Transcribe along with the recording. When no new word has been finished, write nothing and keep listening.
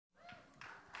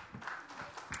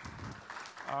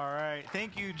All right.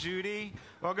 Thank you, Judy.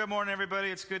 Well, good morning, everybody.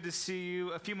 It's good to see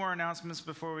you. A few more announcements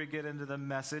before we get into the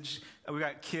message. We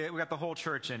got the whole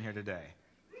church in here today.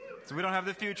 So we don't have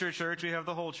the future church. We have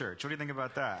the whole church. What do you think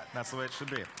about that? That's the way it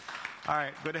should be. All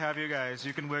right. Good to have you guys.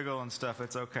 You can wiggle and stuff.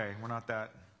 It's okay. We're not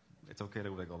that. It's okay to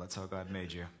wiggle. That's how God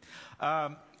made you.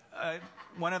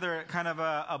 One other kind of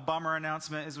a bummer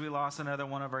announcement is we lost another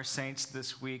one of our saints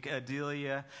this week.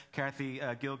 Adelia, Kathy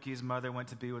Gilkey's mother, went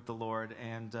to be with the Lord,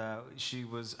 and she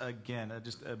was, again,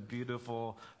 just a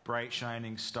beautiful, bright,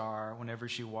 shining star. Whenever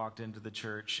she walked into the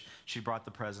church, she brought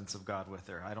the presence of God with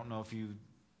her. I don't know if you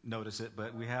notice it,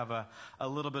 but we have a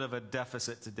little bit of a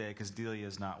deficit today because Delia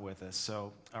is not with us.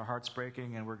 So our heart's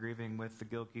breaking, and we're grieving with the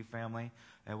Gilkey family,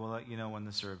 and we'll let you know when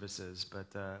the service is. But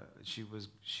she was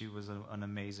an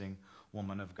amazing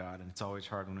woman of God, and it's always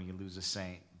hard when you lose a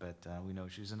saint. But we know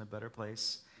she's in a better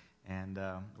place, and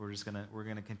we're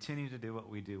gonna continue to do what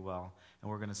we do well,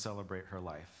 and we're gonna celebrate her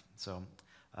life. So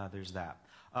there's that.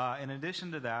 In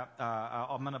addition to that,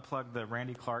 I'm going to plug the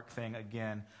Randy Clark thing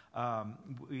again.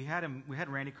 We had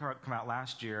Randy Clark come out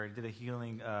last year. He did a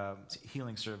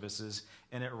healing services,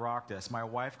 and it rocked us. My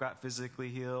wife got physically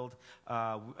healed.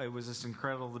 It was just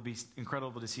incredible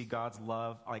to see God's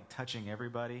love like touching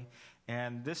everybody.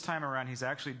 And this time around, he's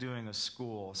actually doing a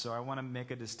school. So I want to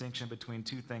make a distinction between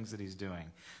two things that he's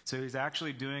doing. So he's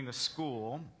actually doing a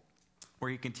school where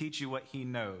he can teach you what he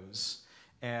knows.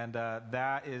 And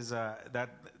that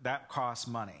costs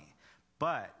money.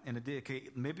 But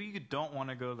maybe you don't want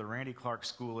to go to the Randy Clark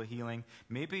School of Healing.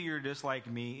 Maybe you're just like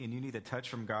me and you need a touch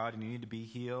from God and you need to be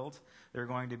healed. There are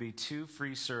going to be 2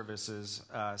 free services,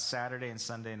 Saturday and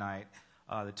Sunday night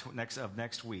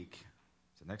next week.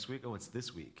 Is it next week? Oh, it's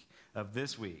this week. Of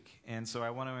this week. And so I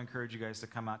want to encourage you guys to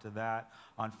come out to that.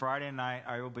 On Friday night,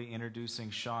 I will be introducing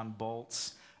Sean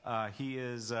Bolts.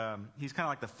 He's kind of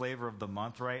like the flavor of the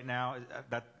month right now.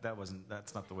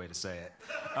 That's not the way to say it.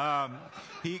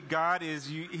 God is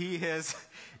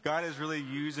really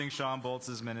using Sean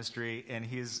Bolts' ministry, and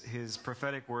his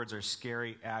prophetic words are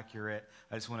scary accurate.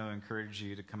 I just want to encourage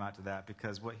you to come out to that,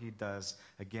 because what he does,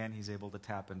 again, he's able to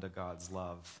tap into God's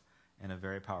love in a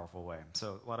very powerful way.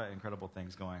 So a lot of incredible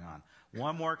things going on.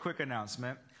 One more quick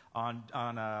announcement. On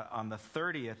the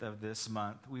 30th of this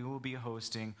month, we will be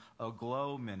hosting a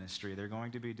Glow ministry. They're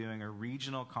going to be doing a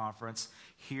regional conference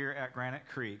here at Granite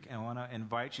Creek, and I want to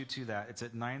invite you to that. It's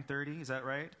at 9:30, is that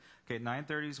right? Okay,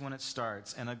 9:30 is when it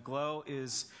starts. And a Glow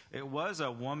was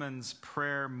a woman's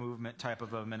prayer movement type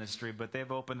of a ministry, but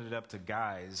they've opened it up to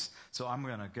guys. So I'm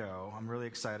going to go. I'm really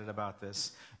excited about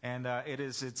this. And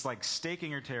it's like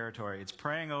staking your territory. It's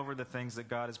praying over the things that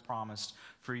God has promised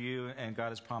for you and God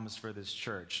has promised for this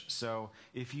church. So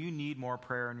if you need more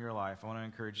prayer in your life, I want to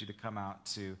encourage you to come out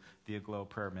to the Aglow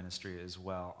Prayer Ministry as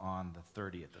well on the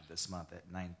 30th of this month at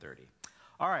 9:30.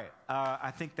 All right,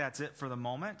 I think that's it for the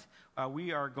moment.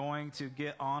 We are going to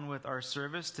get on with our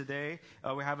service today.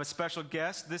 We have a special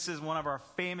guest. This is one of our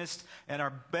famous and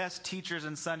our best teachers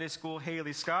in Sunday school,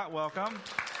 Haley Scott. Welcome.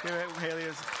 Here, Haley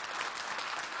is.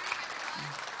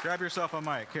 Grab yourself a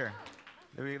mic. Here.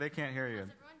 They can't hear you.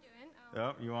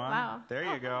 Oh, you on? Wow. There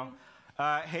you go.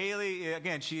 Haley,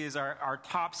 again, she is our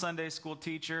top Sunday school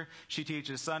teacher. She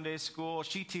teaches Sunday school.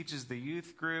 She teaches the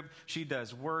youth group. She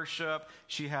does worship.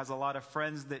 She has a lot of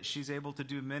friends that she's able to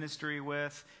do ministry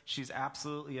with. She's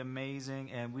absolutely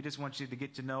amazing, and we just want you to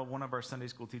get to know one of our Sunday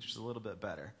school teachers a little bit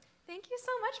better. Thank you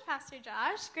so much, Pastor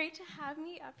Josh. Great to have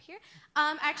me up here.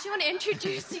 I actually want to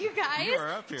introduce you guys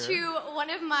to one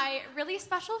of my really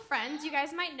special friends. You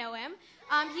guys might know him.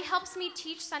 He helps me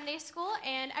teach Sunday school,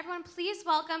 and everyone please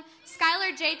welcome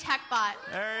Skylar J. Techbot.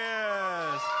 There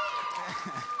he is.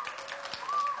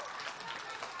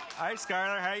 Hi,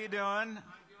 Skylar. How you doing? I'm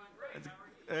doing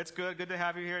great. It's good. Good to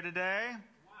have you here today.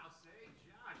 Wow, say,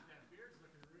 Josh, that beard's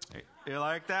looking really good. You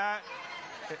like that?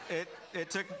 It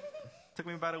took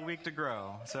me about a week to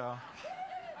grow, so.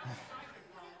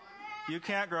 You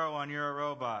can't grow one. You're a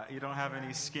robot. You don't have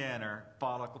any skin or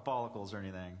follicles or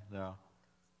anything. So,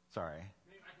 sorry.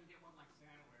 Maybe I can get one like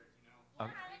Santa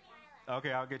wears,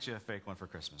 Okay, I'll get you a fake one for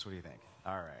Christmas. What do you think?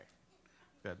 All right.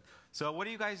 Good. So what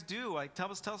do you guys do? Like, tell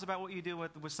us about what you do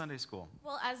with Sunday school.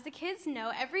 Well, as the kids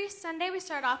know, every Sunday we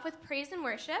start off with praise and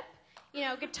worship.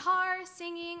 Guitar,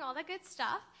 singing, all that good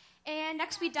stuff. And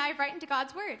next we dive right into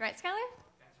God's Word. Right, Skylar?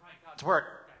 That's right, God's Word.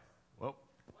 Whoa.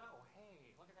 Whoa,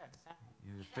 hey, look at that sound.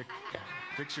 You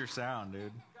fix your sound,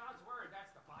 dude. God's Word,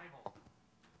 that's the Bible.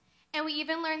 And we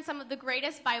even learn some of the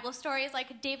greatest Bible stories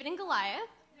like David and Goliath.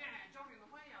 Yeah, Jonah and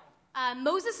the whale.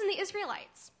 Moses and the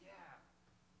Israelites. Yeah.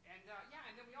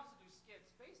 And then we also do skits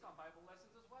based on Bible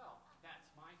lessons as well. That's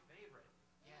my favorite.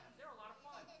 Yeah, they're a lot of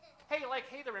fun. Hey,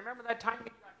 like, hey, remember that time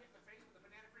you got hit in the face with a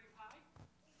banana cream pie?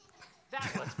 That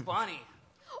was funny.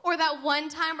 Or that one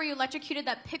time where you electrocuted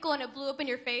that pickle and it blew up in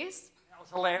your face? That was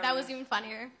hilarious. That was even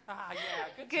funnier. Ah,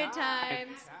 yeah, Good times. Good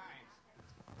times.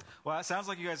 Well, it sounds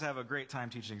like you guys have a great time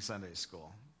teaching Sunday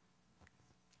school.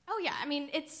 Oh, yeah. I mean,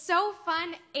 it's so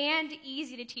fun and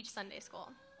easy to teach Sunday school.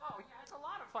 Oh, yeah, it's a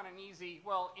lot of fun and easy,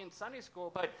 well, in Sunday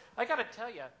school, but I got to tell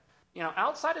you,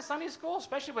 outside of Sunday school,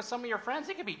 especially with some of your friends,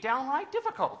 it can be downright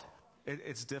difficult.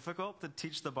 It's difficult to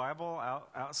teach the Bible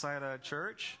outside a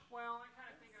church? Well, I kind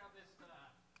of think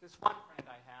of this one friend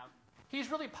I have. He's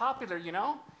really popular,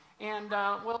 and,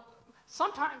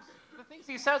 sometimes the things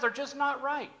he says are just not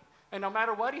right. And no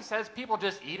matter what he says, people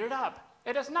just eat it up.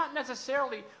 It is not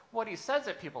necessarily what he says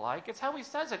that people like. It's how he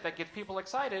says it that gets people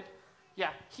excited.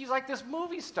 Yeah, he's like this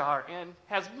movie star and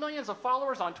has millions of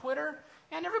followers on Twitter,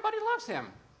 and everybody loves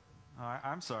him.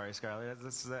 I'm sorry, Skylar.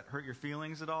 Does that hurt your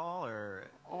feelings at all, or?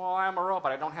 Oh, I'm a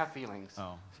robot. I don't have feelings.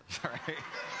 Oh, sorry.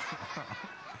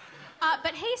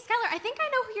 But hey, Skylar, I think I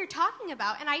know who you're talking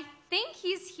about, and I think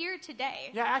he's here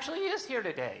today. Yeah, actually, he is here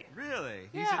today. Really?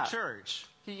 He's Yeah. at church?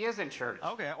 He is in church.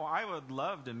 Okay, well, I would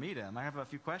love to meet him. I have a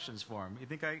few questions for him. You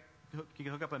think you can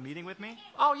hook up a meeting with me?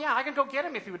 Oh, yeah, I can go get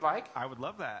him if you would like. I would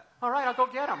love that. All right, I'll go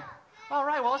get him. All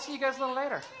right, well, I'll see you guys a little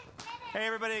later. Hey,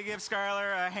 everybody, give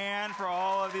Skylar a hand for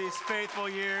all of these faithful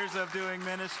years of doing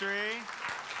ministry.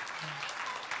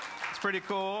 It's pretty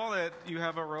cool that you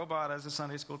have a robot as a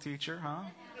Sunday school teacher, huh?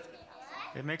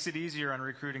 It makes it easier on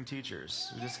recruiting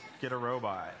teachers. We just get a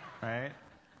robot, right?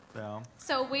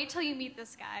 So wait till you meet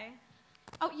this guy.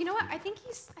 Oh, you know what? I think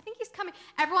he's coming.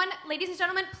 Everyone, ladies and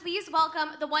gentlemen, please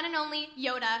welcome the one and only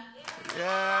Yoda.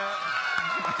 Yeah.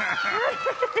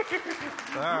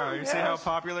 Oh, you see how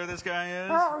popular this guy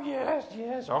is? Oh,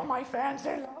 yes. All my fans,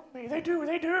 they love me. They do.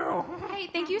 Hey,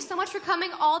 thank you so much for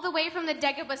coming all the way from the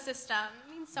Dagobah system.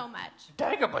 It means so much.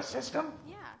 Dagobah system?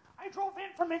 Yeah. I drove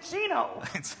in from Encino.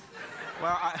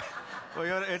 Well,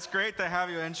 Yoda, it's great to have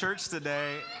you in church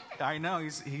today. I know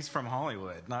he's from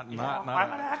Hollywood, not I'm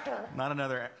an actor. not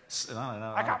another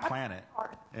planet.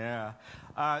 Yeah.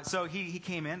 So he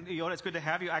came in. Yoda, it's good to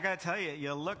have you. I got to tell you,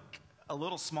 you look a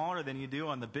little smaller than you do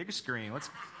on the big screen.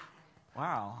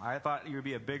 Wow, I thought you would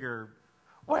be a bigger.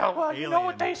 Well, alien. you know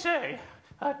what they say.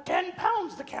 10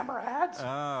 pounds the camera adds.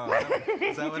 Oh,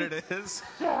 is that what it is?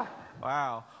 Yeah.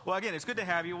 Wow. Well, again, it's good to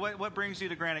have you. What brings you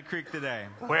to Granite Creek today?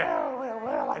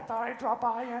 Well, I thought I'd drop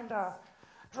by and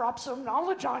drop some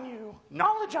knowledge on you.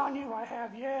 Knowledge on you I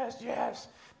have, yes.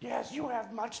 Yes, you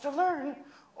have much to learn.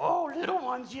 Oh, little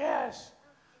ones, yes.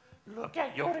 Look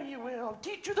at Yoda, you will.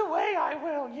 Teach you the way, I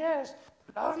will, yes.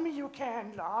 Love me, you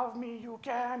can.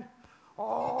 Oh.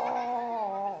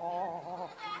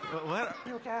 What?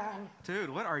 You can. Dude,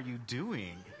 what are you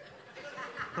doing?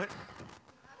 What?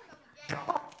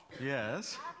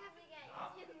 Yes.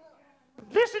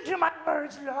 Listen to my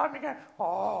words, love me.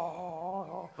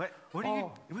 Oh. What are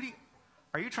you?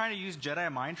 Are you trying to use Jedi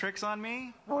mind tricks on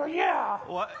me? Well, yeah.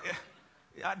 What?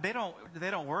 They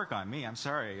don't work on me. I'm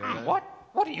sorry. What?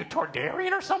 What are you,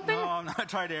 Tordarian or something? No, I'm not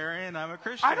Tridarian. I'm a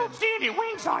Christian. I don't see any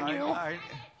wings on you.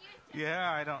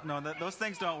 I don't know. Those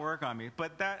things don't work on me.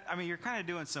 But you're kind of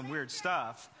doing some weird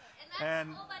stuff.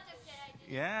 And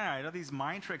yeah, I know these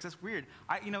mind tricks. That's weird.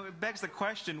 It begs the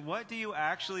question, what do you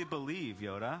actually believe,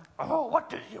 Yoda? Oh, what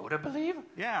does Yoda believe?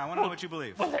 Yeah, I want to know what you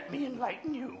believe. Well, let me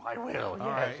enlighten you. I will. All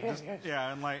right. Yes.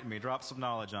 Yeah, enlighten me. Drop some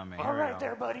knowledge on me. All right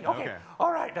there, buddy. Okay.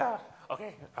 All right.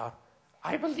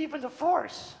 I believe in the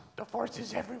Force. The Force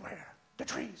is everywhere. The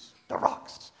trees, the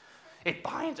rocks. It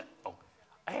binds. Oh,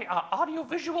 hey,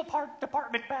 audiovisual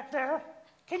department back there.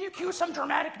 Can you cue some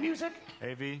dramatic music?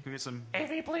 AV, can we get some?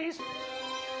 AV, please.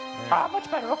 Yeah. Much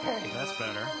better. Okay. That's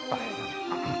better.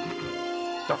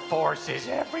 The Force is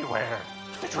everywhere.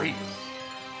 The trees,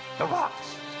 the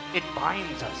rocks. It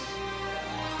binds us.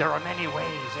 There are many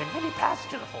ways and many paths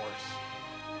to the Force,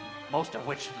 most of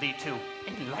which lead to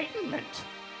enlightenment.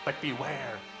 But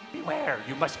beware.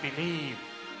 You must believe.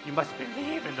 You must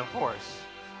believe in the Force,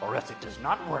 or else it does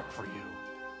not work for you.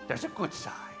 There's a good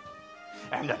side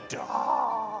and a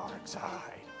dark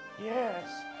side. Yes.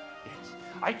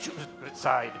 I choose the good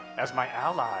side as my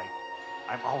ally.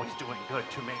 I'm always doing good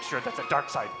to make sure that the dark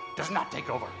side does not take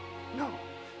over. No,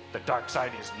 the dark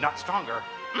side is not stronger,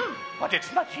 but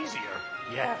it's much easier.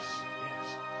 Yes.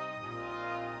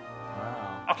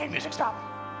 Wow. Okay, music, stop.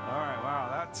 All right. Wow.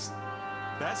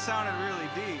 That sounded really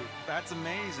deep. That's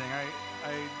amazing.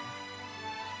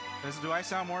 Do I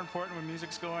sound more important when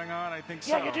music's going on? I think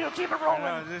so. Yeah, you do. Keep it rolling.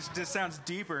 I know, this sounds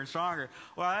deeper and stronger.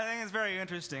 Well, I think it's very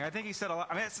interesting. I think he said a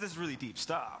lot. This is really deep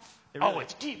stuff.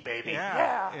 It's deep, baby.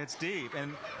 Yeah, it's deep.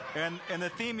 And the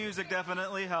theme music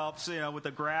definitely helps, with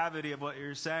the gravity of what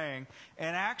you're saying.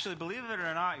 And actually, believe it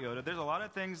or not, Yoda, there's a lot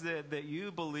of things that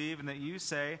you believe and that you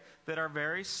say that are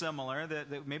very similar,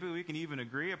 that maybe we can even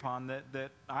agree upon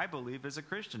that I believe as a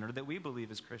Christian, or that we believe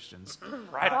as Christians.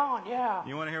 Right on, yeah.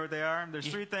 You want to hear what they are? There's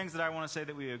 3 things that I want to say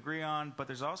that we agree on, but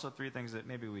there's also 3 things that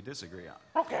maybe we disagree on.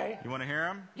 Okay. You want to hear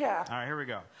them? Yeah. All right, here we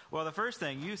go. Well, the first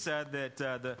thing, you said that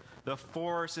the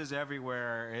force is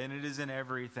everywhere and it is in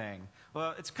everything.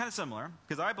 Well, it's kind of similar,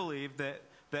 because I believe that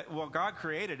God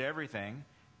created everything,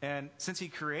 and since he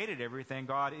created everything,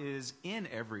 God is in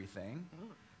everything.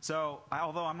 So,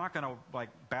 although I'm not going to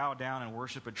bow down and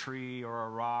worship a tree or a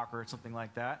rock or something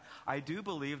like that, I do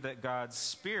believe that God's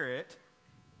Spirit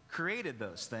created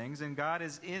those things, and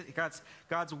God's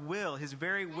will, his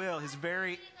very will,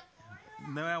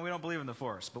 no, we don't believe in the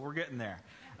force, but we're getting there.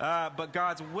 But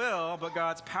God's will, but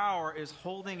God's power is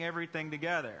holding everything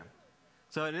together.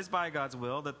 So it is by God's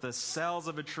will that the cells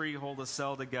of a tree hold a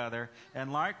cell together.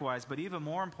 And likewise, but even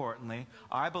more importantly,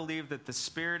 I believe that the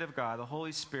Spirit of God, the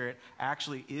Holy Spirit,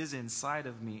 actually is inside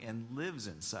of me and lives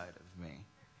inside of me.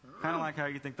 Kind of like how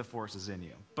you think the force is in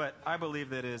you. But I believe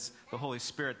that it is the Holy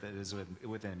Spirit that is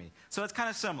within me. So it's kind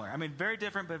of similar. I mean, very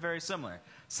different, but very similar.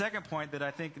 Second point that I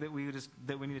think that we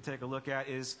need to take a look at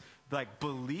is,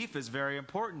 belief is very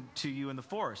important to you in the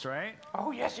force, right? Oh,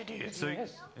 yes, it is. So,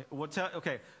 yes.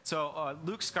 So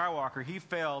Luke Skywalker, he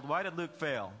failed. Why did Luke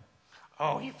fail?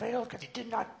 Oh, he failed because he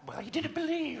didn't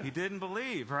believe. He didn't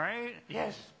believe, right?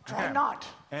 Yes. Try not.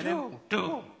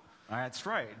 Do. That's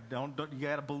right. Don't you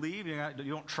got to believe. You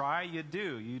don't try, you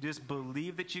do. You just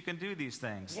believe that you can do these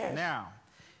things. Yes. Now,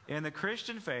 in the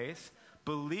Christian faith,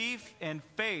 belief and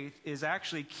faith is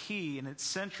actually key, and it's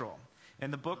central.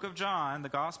 In the book of John, the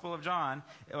Gospel of John,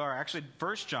 or actually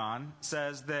 1 John,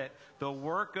 says that the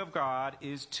work of God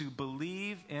is to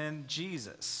believe in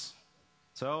Jesus.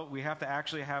 So we have to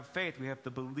actually have faith. We have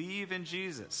to believe in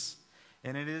Jesus.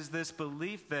 And it is this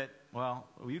belief that,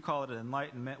 you call it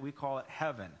enlightenment, we call it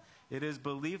heaven. It is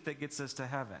belief that gets us to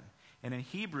heaven. And in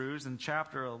Hebrews, in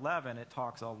chapter 11, it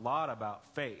talks a lot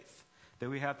about faith. That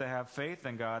we have to have faith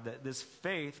in God, that this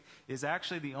faith is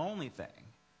actually the only thing.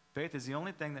 Faith is the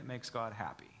only thing that makes God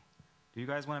happy. Do you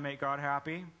guys want to make God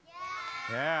happy?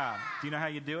 Yeah. Do you know how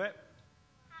you do it?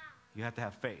 You have to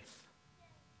have faith.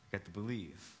 You have to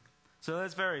believe. So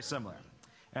that's very similar.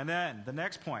 And then the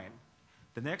next point,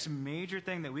 the next major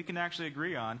thing that we can actually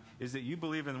agree on is that you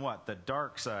believe in what? The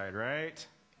dark side, right?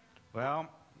 Well,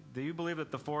 do you believe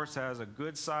that the force has a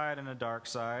good side and a dark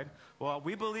side? Well,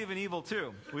 we believe in evil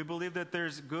too. We believe that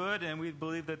there's good and we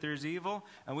believe that there's evil,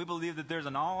 and we believe that there's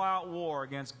an all-out war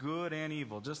against good and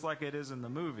evil, just like it is in the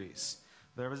movies.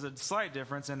 There is a slight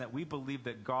difference in that we believe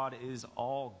that God is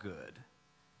all good.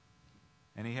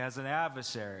 And he has an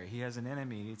adversary. He has an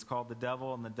enemy. It's called the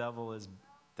devil, and the devil is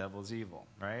evil,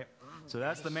 right? So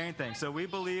that's the main thing. So we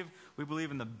believe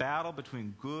in the battle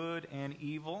between good and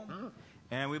evil.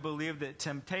 And we believe that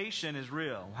temptation is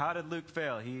real. How did Luke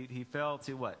fail? He fell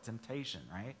to what? Temptation,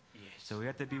 right? Yes. So we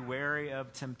have to be wary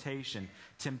of temptation.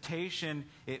 Temptation,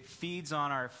 it feeds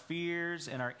on our fears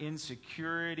and our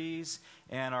insecurities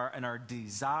and our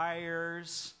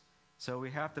desires. So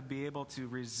we have to be able to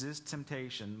resist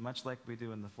temptation, much like we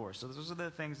do in the force. So those are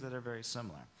the things that are very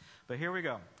similar. But here we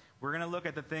go. We're going to look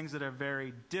at the things that are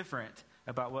very different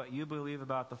about what you believe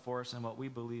about the force and what we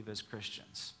believe as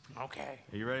Christians. Okay.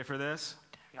 Are you ready for this?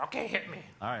 Okay, hit me.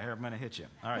 All right, here, I'm going to hit you.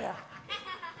 All right. Yeah.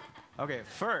 Okay,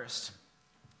 first,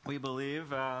 we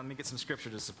believe, let me get some scripture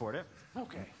to support it.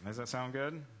 Okay. Does that sound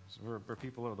good? So we're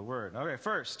people of the word. Okay,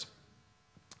 first.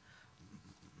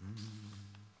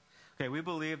 Okay, we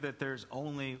believe that there's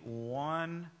only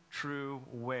one true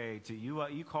way to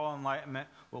what you call enlightenment,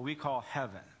 what we call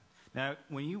heaven. Now,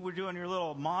 when you were doing your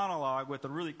little monologue with the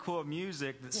really cool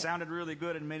music that sounded really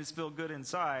good and made us feel good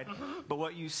inside, but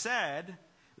what you said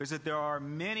was that there are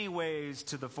many ways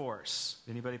to the force.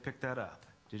 Anybody pick that up?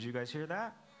 Did you guys hear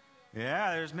that?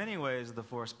 Yeah, there's many ways of the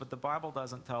force, but the Bible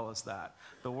doesn't tell us that.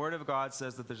 The Word of God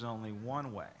says that there's only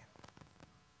one way.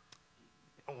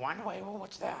 One way? Well,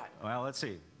 what's that? Well, let's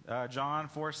see. John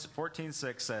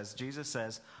 14:6 says, Jesus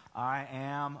says, I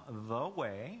am the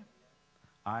way,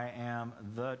 I am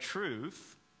the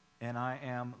truth, and I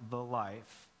am the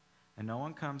life. And no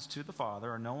one comes to the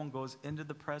Father, or no one goes into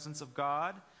the presence of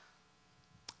God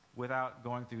without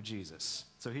going through Jesus.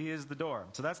 So he is the door.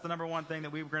 So that's the number one thing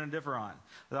that we were going to differ on.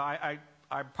 I'm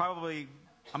going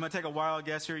to take a wild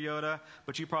guess here, Yoda,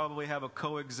 but you probably have a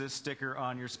coexist sticker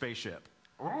on your spaceship.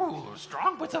 Ooh,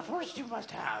 strong with the force you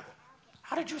must have.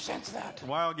 How did you sense that?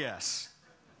 Wild guess.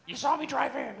 You saw me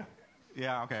drive in.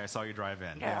 Yeah, okay, I saw you drive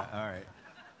in. Yeah. All right.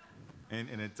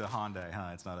 And it's a Hyundai,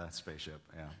 huh? It's not a spaceship.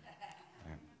 Yeah. All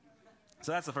right.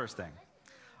 So that's the first thing.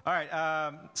 All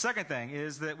right, second thing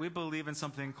is that we believe in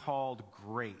something called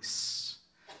grace.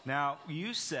 Now,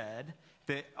 you said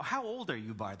that, how old are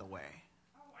you, by the way?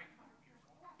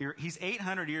 He's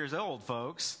 800 years old,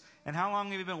 folks. And how long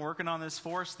have you been working on this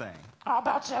force thing?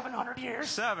 About 700 years.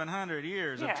 700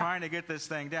 years of trying to get this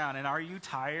thing down. And are you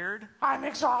tired? I'm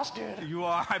exhausted. You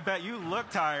are. I bet you look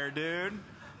tired, dude.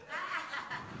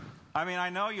 I mean, I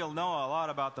know you'll know a lot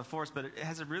about the force, but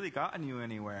has it really gotten you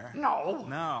anywhere? No.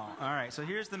 No. All right, so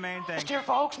here's the main thing. Dear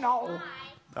folks, no.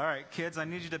 All right, kids, I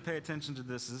need you to pay attention to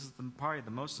this. This is probably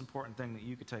the most important thing that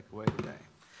you could take away today.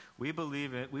 We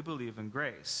believe in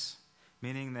grace,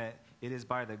 meaning that it is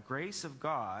by the grace of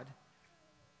God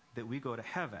that we go to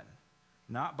heaven,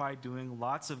 not by doing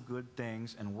lots of good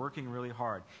things and working really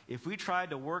hard. If we tried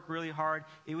to work really hard,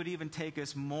 it would even take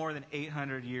us more than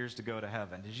 800 years to go to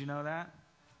heaven. Did you know that?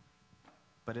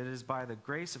 But it is by the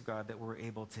grace of God that we're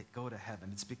able to go to heaven.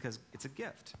 It's because it's a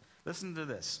gift. Listen to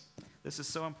this. This is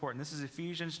so important. This is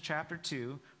Ephesians chapter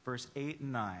 2, verse 8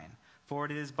 and 9. For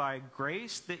it is by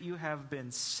grace that you have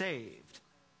been saved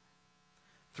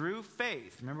through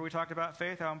faith. Remember we talked about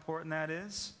faith, how important that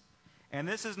is? And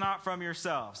this is not from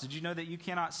yourselves. Did you know that you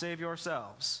cannot save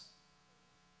yourselves?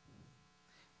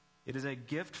 It is a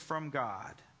gift from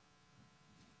God.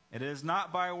 It is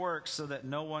not by works so that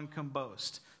no one can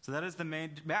boast. So that is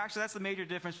that's the major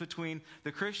difference between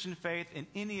the Christian faith and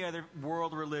any other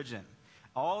world religion.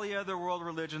 All the other world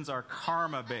religions are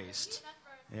karma-based.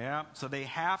 Yeah, so they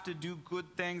have to do good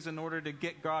things in order to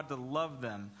get God to love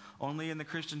them. Only in the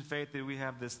Christian faith that we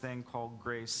have this thing called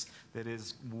grace that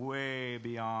is way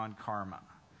beyond karma,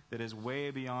 that is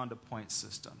way beyond a point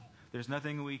system. There's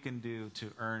nothing we can do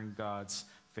to earn God's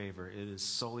favor. It is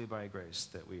solely by grace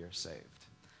that we are saved.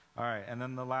 All right, and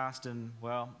then the last and,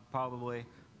 well, probably,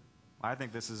 I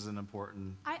think this is an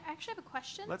important... I actually have a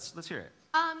question. Let's hear it.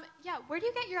 Yeah, where do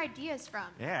you get your ideas from?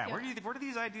 Yeah, where do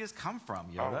these ideas come from,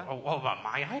 Yoda? Oh, about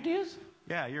my ideas?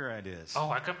 Yeah, your ideas.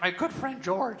 Oh, my good friend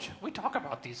George. We talk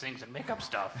about these things and make up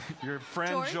stuff. Your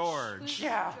friend George. Who's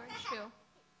Yeah. George who?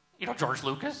 You know George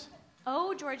Lucas?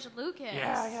 Oh, George Lucas.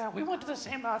 Yeah. We went to the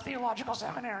same theological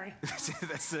seminary.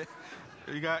 That's it.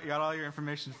 You got all your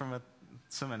information from a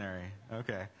seminary.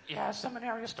 Okay. Yeah,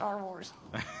 seminary of Star Wars.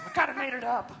 I kind of made it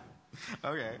up.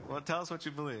 Okay. Well, tell us what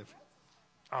you believe.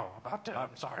 Oh, I'm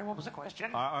sorry, what was the question?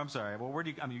 I'm sorry. Well,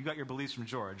 you got your beliefs from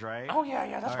George, right? Oh,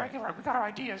 yeah, that's right. right. We got our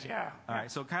ideas, yeah. All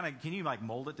right, so can you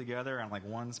mold it together on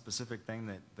one specific thing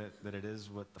that it is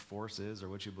what the force is or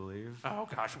what you believe? Oh,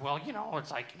 gosh, well,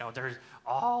 it's there's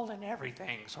all and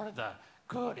everything, sort of the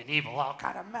good and evil all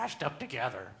kind of mashed up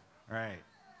together. Right.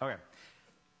 Okay.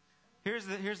 Here's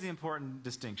the important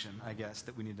distinction, I guess,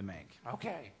 that we need to make.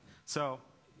 Okay. So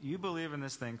you believe in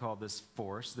this thing called this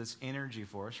force, this energy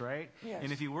force, right? Yes.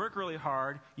 And if you work really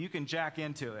hard, you can jack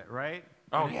into it, right?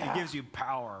 Oh, and yeah. It gives you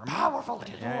power. Powerful it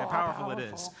is. Yeah, Oh, powerful it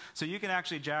is. So you can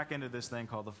actually jack into this thing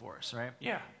called the force, right?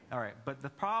 Yeah. All right, but the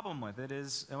problem with it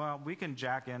is, well, we can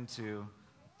jack into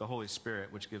the Holy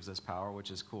Spirit, which gives us power,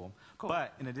 which is cool.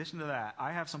 But in addition to that,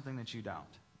 I have something that you don't.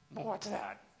 What's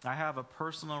that? I have a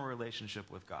personal relationship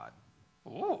with God.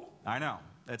 Ooh. I know.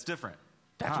 That's different.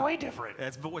 That's way different.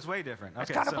 It's way different.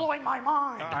 It's kind of blowing my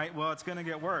mind. All right, well, it's going to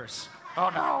get worse. Oh,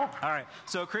 no. All right,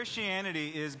 so Christianity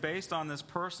is based on this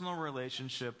personal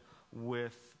relationship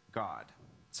with God.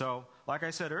 So, like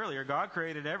I said earlier, God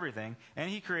created everything,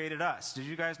 and He created us. Did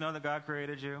you guys know that God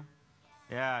created you?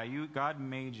 Yeah, God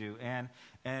made you.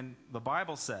 And the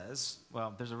Bible says,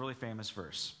 well, there's a really famous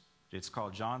verse. It's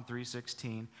called John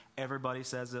 3:16. Everybody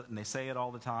says it, and they say it all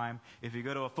the time. If you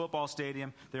go to a football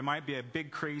stadium, there might be a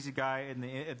big crazy guy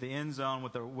at the end zone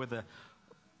with a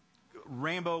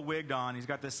rainbow wig on. He's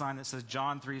got this sign that says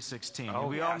John 3:16. Oh,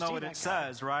 we all know what it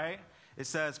says, right? It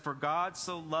says, "For God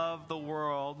so loved the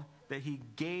world that He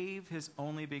gave His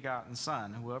only begotten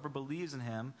Son. Whoever believes in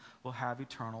Him will have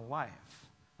eternal life."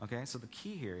 Okay, so the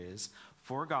key here is,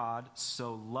 for God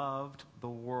so loved the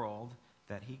world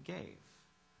that He gave.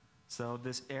 So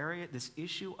this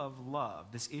issue of love,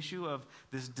 this issue of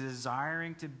this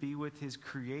desiring to be with His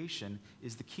creation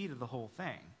is the key to the whole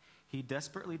thing. He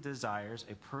desperately desires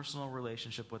a personal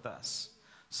relationship with us.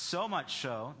 So much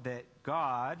so that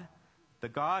God, the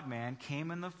God-man, came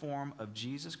in the form of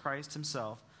Jesus Christ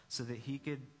Himself so that He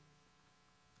could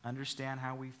understand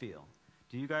how we feel.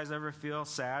 Do you guys ever feel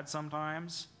sad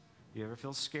sometimes? Do you ever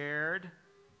feel scared?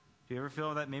 Do you ever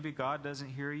feel that maybe God doesn't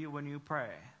hear you when you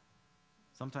pray?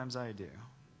 Sometimes I do.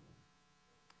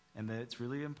 And that it's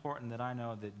really important that I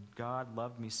know that God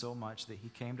loved me so much that he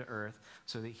came to earth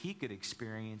so that he could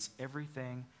experience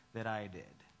everything that I did.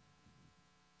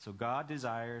 So God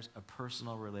desires a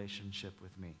personal relationship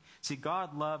with me. See,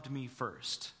 God loved me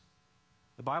first.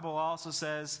 The Bible also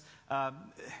says,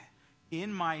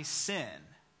 in my sin,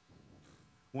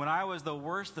 when I was the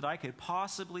worst that I could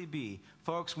possibly be,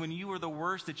 folks, when you were the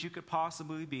worst that you could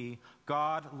possibly be,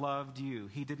 God loved you.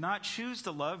 He did not choose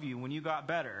to love you when you got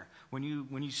better, when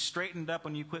you straightened up,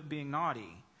 when you quit being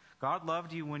naughty. God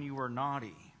loved you when you were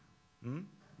naughty. Isn't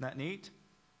that neat?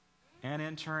 And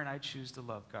in turn, I choose to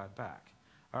love God back.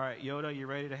 All right, Yoda, you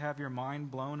ready to have your mind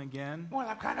blown again? Well,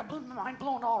 I'm kind of mind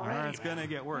blown already. All right, it's going to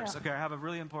get worse. Yeah. Okay, I have a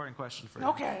really important question for you.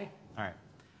 Okay. All right.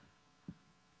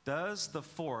 Does the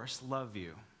Force love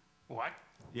you? What?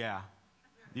 Yeah,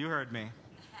 you heard me.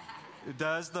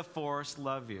 Does the Force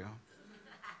love you?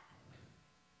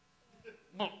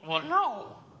 Well,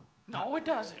 no. No, it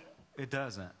doesn't. It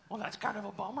doesn't. Well, that's kind of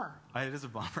a bummer. It is a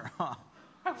bummer, huh?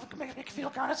 It makes me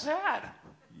feel kind of sad.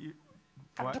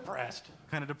 I'm What? depressed.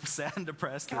 Kind of sad and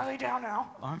depressed. Can I lay down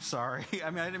now? I'm sorry.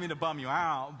 I mean, I didn't mean to bum you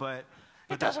out, but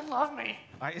It doesn't love me.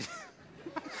 I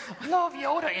Love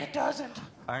Yoda, it doesn't.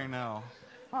 I know.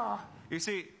 You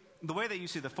see, the way that you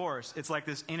see the Force, it's like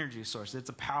this energy source. It's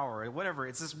a power, whatever.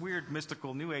 It's this weird,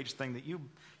 mystical, New Age thing that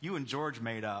you and George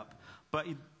made up. But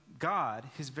God,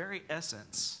 his very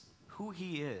essence, who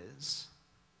he is.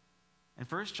 In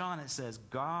 1 John it says,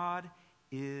 God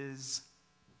is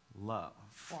love.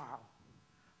 Wow.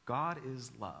 God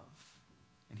is love.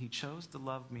 And he chose to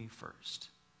love me first.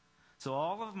 So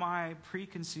all of my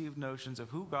preconceived notions of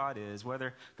who God is,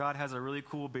 whether God has a really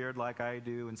cool beard like I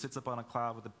do and sits up on a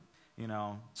cloud with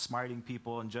smiting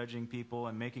people and judging people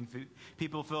and making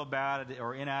people feel bad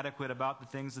or inadequate about the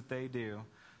things that they do.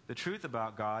 The truth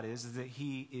about God is that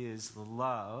he is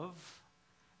love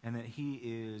and that he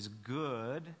is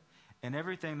good, and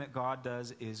everything that God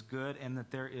does is good, and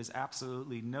that there is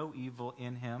absolutely no evil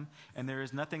in him, and there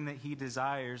is nothing that he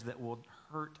desires that will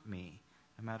hurt me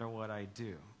no matter what I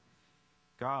do.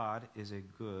 God is a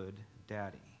good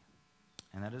daddy.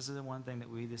 And that is the one thing that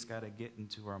we just got to get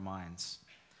into our minds.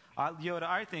 Yoda,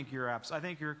 I think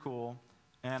you're cool.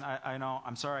 And I know,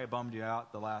 I'm sorry I bummed you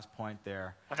out the last point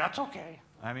there. But that's okay.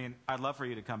 I mean, I'd love for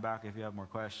you to come back if you have more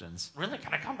questions. Really?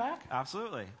 Can I come back?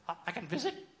 Absolutely. I can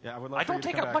visit? Yeah, I would love I for you don't to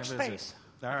take come up back much and visit. space.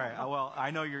 All right. Well,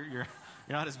 I know you're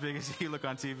not as big as you look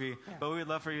on TV, but we'd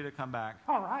love for you to come back.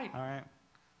 All right. All right.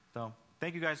 So,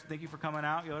 thank you guys. Thank you for coming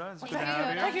out, Yoda. It's good to Thank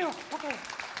have you. you. Thank you. Okay.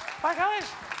 Bye, guys.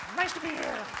 Nice to be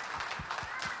here.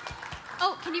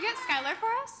 Oh, can you get Skylar for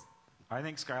us? I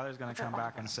think Skylar's going to come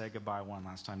back and say goodbye one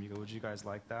last time. Would you guys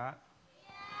like that?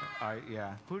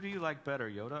 Yeah. Who do you like better,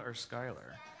 Yoda or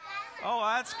Skylar? Oh,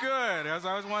 that's good. I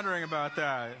was wondering about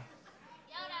that.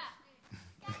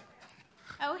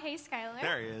 Oh, hey, Skylar.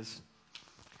 There he is.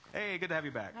 Hey, good to have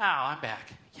you back. Oh, I'm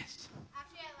back. Yes.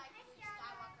 Actually, I like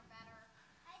Skywalker better.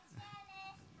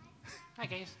 Hi,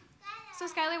 guys. So,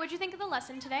 Skylar, what'd you think of the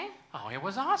lesson today? Oh, it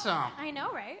was awesome. I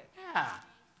know, right? Yeah.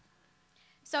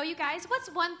 So, you guys, what's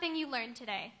one thing you learned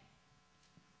today?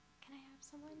 Can I have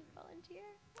someone volunteer?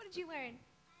 What did you learn?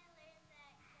 I learned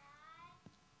that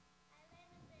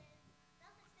no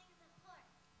such thing as a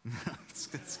horse.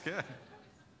 It's good.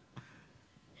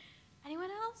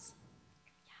 Anyone else?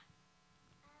 Yeah.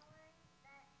 I learned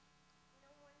that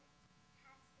no one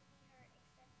has to be hurt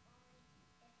except only if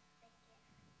they get hurt.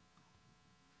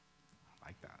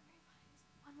 I like that.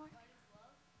 One more.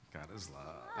 God is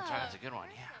love. That's right. That's a good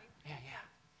one. Yeah.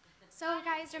 So,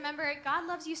 guys, remember, God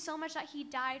loves you so much that he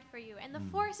died for you. And the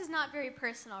Force is not very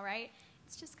personal, right?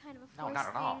 It's just kind of a No, Force not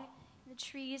at thing. all. The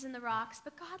trees and the rocks.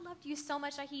 But God loved you so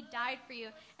much that he died for you.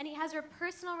 And he has a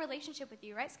personal relationship with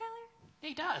you, right, Skylar?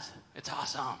 He does. It's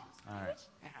awesome. All right.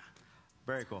 Yeah.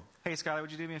 Very cool. Hey, Skylar,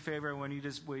 would you do me a favor will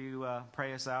you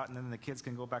pray us out, and then the kids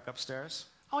can go back upstairs?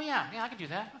 Oh, yeah. Yeah, I can do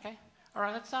that. Okay. All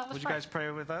right, let's Would you pray. guys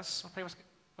pray with us? Want to pray with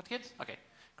the kids? Okay,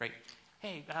 great.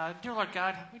 Hey, dear Lord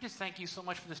God, we just thank you so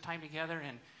much for this time together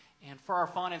and for our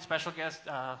fun and special guest,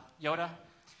 Yoda.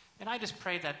 And I just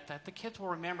pray that the kids will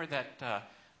remember that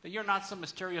you're not some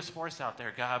mysterious force out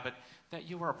there, God, but that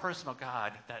you are a personal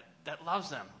God that loves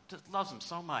them, just loves them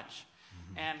so much.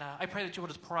 And I pray that you will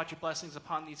just pour out your blessings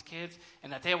upon these kids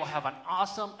and that they will have an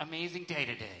awesome, amazing day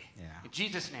today. Yeah. In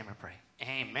Jesus' name I pray.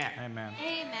 Amen. Amen.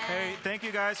 Amen. Hey, thank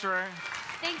you guys for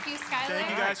Thank you, Skylar. Thank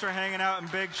you guys for hanging out in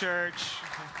Big Church.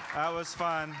 That was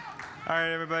fun. All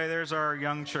right, everybody, there's our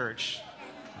young church.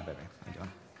 Hi, baby. How you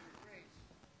doing?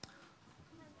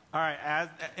 All right,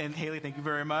 and Haley, thank you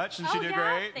very much. And she did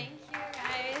great. Thank you,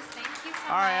 guys. Thank you so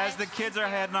All right, as the kids are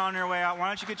heading on their way out, why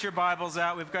don't you get your Bibles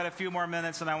out? We've got a few more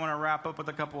minutes, and I want to wrap up with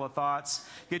a couple of thoughts.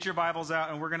 Get your Bibles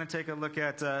out, and we're going to take a look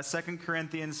at 2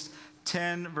 Corinthians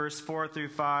 10, verse 4 through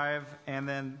 5, and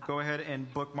then go ahead and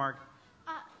bookmark.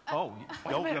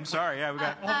 I'm sorry. Yeah, we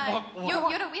got.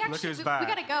 Yoda, we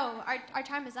gotta go. Our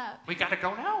time is up. We gotta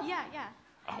go now? Yeah.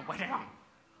 Oh, wait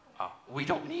on. We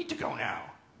don't need to go now.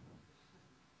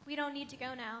 We don't need to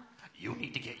go now. You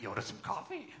need to get Yoda some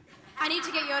coffee. I need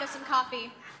to get Yoda some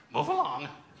coffee. Move along.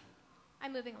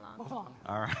 I'm moving along. Move along.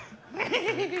 All right.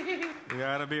 You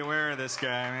got to be aware of this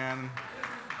guy, man.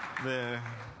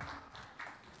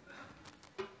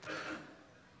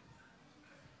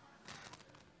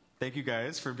 Thank you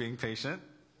guys for being patient.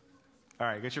 All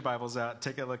right, get your Bibles out.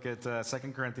 Take a look at 2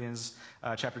 Corinthians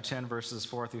chapter 10, verses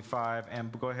 4 through 5,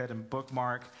 and go ahead and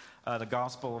bookmark the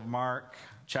Gospel of Mark,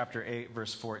 chapter 8,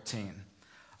 verse 14.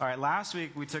 All right, last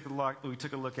week we took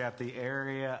a look at the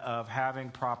area of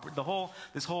having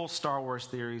this whole Star Wars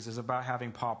series is about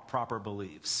having proper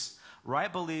beliefs.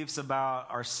 Right beliefs about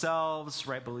ourselves,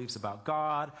 right beliefs about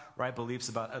God, right beliefs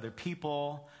about other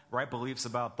people, right beliefs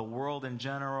about the world in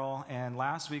general. And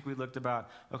last week we looked about,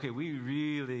 okay, we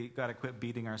really got to quit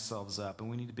beating ourselves up,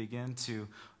 and we need to begin to,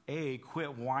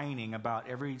 quit whining about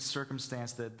every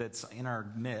circumstance that's in our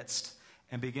midst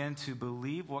and begin to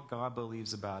believe what God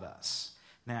believes about us.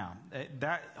 Now,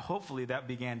 hopefully that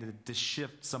began to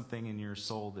shift something in your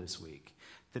soul this week.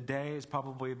 Today is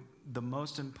probably the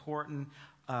most important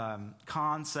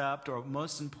concept or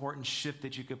most important shift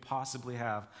that you could possibly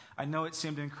have. I know it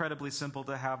seemed incredibly simple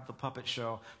to have the puppet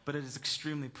show, but it is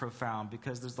extremely profound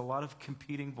because there's a lot of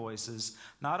competing voices,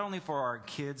 not only for our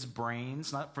kids'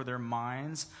 brains, not for their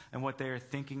minds and what they are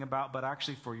thinking about, but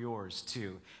actually for yours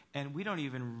too. And we don't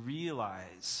even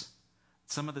realize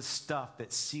some of the stuff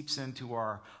that seeps into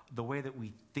the way that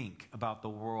we think about the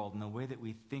world and the way that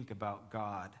we think about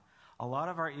God. A lot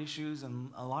of our issues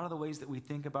and a lot of the ways that we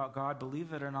think about God,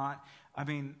 believe it or not, I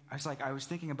was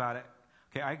thinking about it.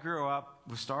 Okay, I grew up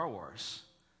with Star Wars.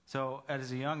 So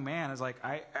as a young man, it's like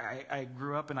I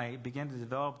grew up and I began to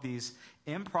develop these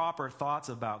improper thoughts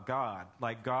about God.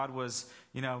 Like God was,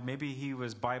 maybe he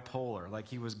was bipolar. Like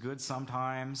he was good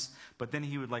sometimes, but then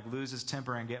he would lose his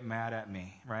temper and get mad at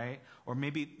me, right? Or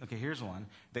maybe, here's one,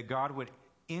 that God would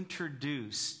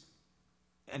introduce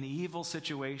an evil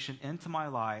situation into my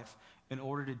life in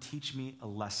order to teach me a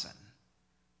lesson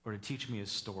or to teach me a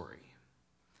story.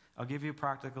 I'll give you a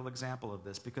practical example of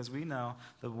this because we know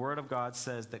the Word of God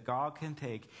says that God can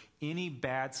take any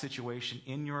bad situation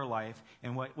in your life,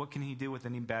 and what can he do with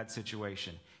any bad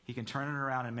situation? He can turn it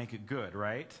around and make it good,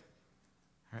 right?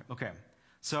 Okay.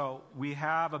 So we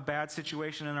have a bad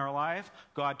situation in our life.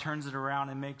 God turns it around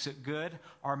and makes it good.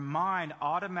 Our mind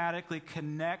automatically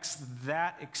connects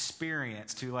that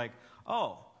experience to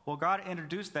God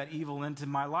introduced that evil into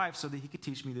my life so that he could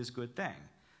teach me this good thing.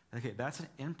 Okay, that's an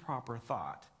improper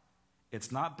thought.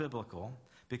 It's not biblical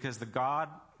because God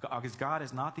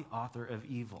is not the author of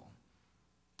evil.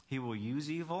 He will use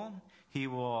evil. He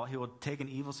will take an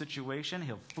evil situation,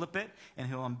 he'll flip it, and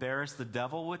he'll embarrass the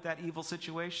devil with that evil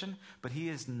situation, but he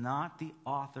is not the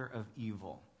author of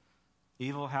evil.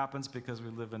 Evil happens because we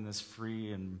live in this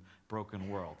free and broken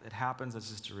world. It happens, it's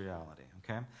just a reality,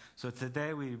 okay? So today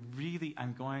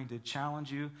I'm going to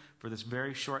challenge you for this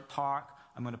very short talk.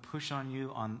 I'm going to push on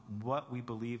you on what we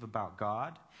believe about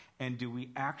God, and do we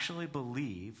actually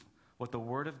believe what the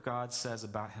Word of God says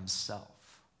about himself?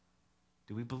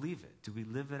 Do we believe it? Do we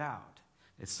live it out?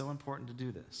 It's so important to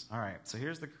do this. All right, so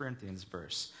here's the Corinthians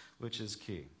verse, which is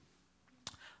key.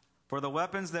 For the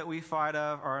weapons that we fight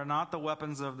of are not the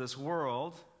weapons of this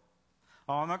world.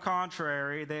 On the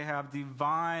contrary, they have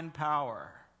divine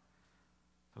power.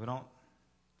 So we don't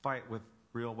fight with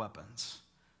real weapons.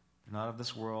 They're not of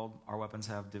this world. Our weapons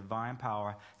have divine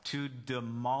power to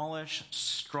demolish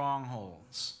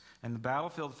strongholds. And the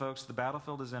battlefield, folks, the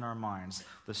battlefield is in our minds.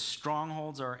 The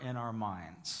strongholds are in our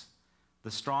minds. The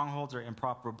strongholds are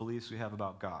improper beliefs we have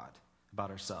about God,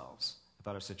 about ourselves,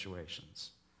 about our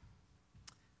situations.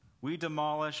 We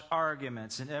demolish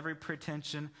arguments and every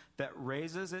pretension that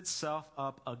raises itself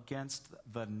up against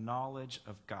the knowledge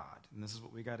of God. And this is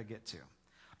what we got to get to.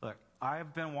 Look,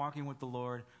 I've been walking with the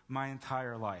Lord my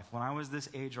entire life. When I was this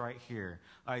age right here,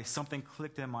 something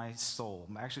clicked in my soul.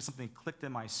 Actually, something clicked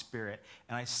in my spirit,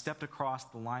 and I stepped across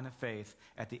the line of faith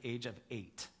at the age of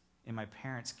 8 in my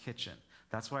parents' kitchen.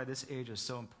 That's why this age is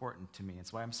so important to me.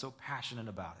 It's why I'm so passionate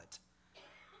about it.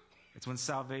 It's when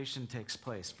salvation takes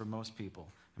place for most people.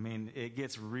 I mean, it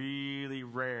gets really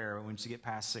rare once you get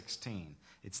past 16.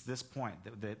 It's this point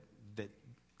that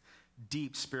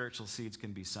deep spiritual seeds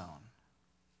can be sown.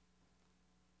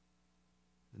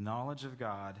 The knowledge of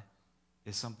God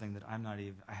is something that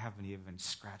I haven't even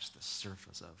scratched the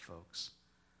surface of, folks.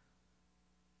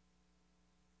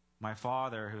 My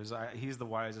father, he's the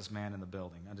wisest man in the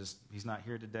building. He's not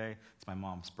here today. It's my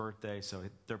mom's birthday, so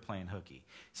they're playing hooky.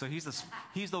 So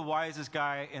he's the wisest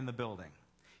guy in the building.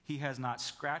 He has not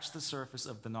scratched the surface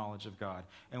of the knowledge of God.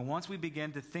 And once we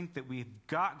begin to think that we've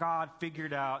got God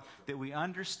figured out, that we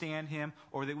understand him,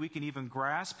 or that we can even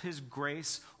grasp his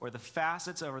grace, or the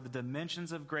facets or the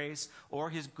dimensions of grace, or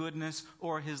his goodness,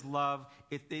 or his love,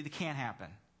 it can't happen.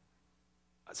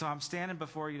 So I'm standing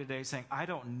before you today saying, I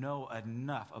don't know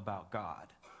enough about God.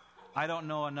 I don't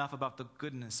know enough about the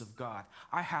goodness of God.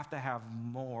 I have to have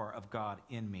more of God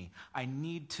in me. I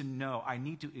need to know. I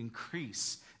need to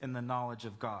increase in the knowledge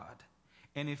of God.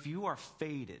 And if you are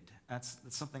faded, that's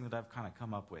something that I've kind of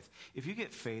come up with. If you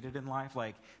get faded in life,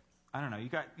 like, I don't know, you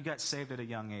got saved at a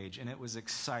young age, and it was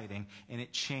exciting, and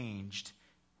it changed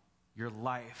your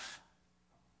life.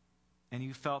 And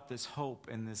you felt this hope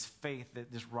and this faith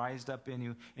that just rised up in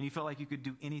you. And you felt like you could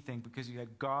do anything because you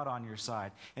had God on your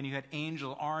side. And you had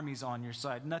angel armies on your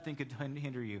side. Nothing could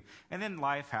hinder you. And then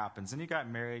life happens. And you got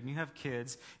married. And you have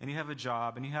kids. And you have a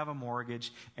job. And you have a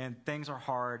mortgage. And things are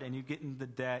hard. And you get into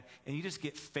debt. And you just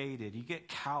get faded. You get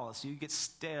callous. You get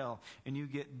stale. And you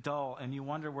get dull. And you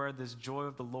wonder where this joy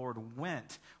of the Lord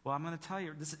went. Well, I'm going to tell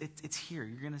you, it's here.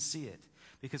 You're going to see it.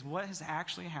 Because what has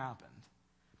actually happened,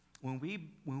 when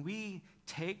we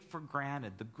take for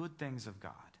granted the good things of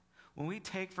God, when we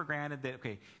take for granted that,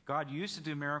 okay, God used to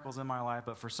do miracles in my life,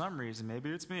 but for some reason, maybe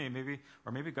it's me,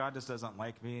 maybe God just doesn't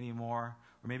like me anymore,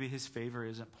 or maybe his favor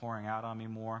isn't pouring out on me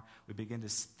more, we begin to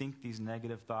think these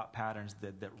negative thought patterns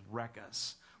that wreck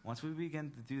us. Once we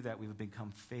begin to do that, we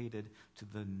become faded to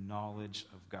the knowledge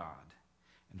of God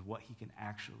and what he can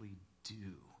actually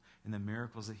do and the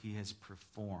miracles that he has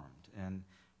performed. And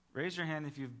raise your hand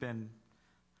if you've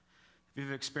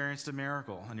experienced a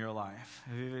miracle in your life.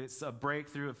 If it's a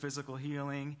breakthrough, a physical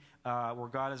healing, where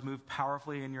God has moved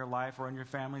powerfully in your life or in your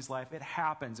family's life. It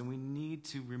happens, and we need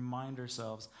to remind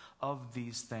ourselves of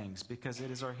these things because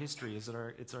it is our history,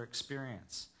 it's our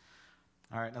experience.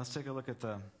 All right, now let's take a look at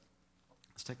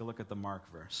the Mark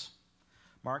verse.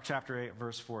 Mark chapter 8,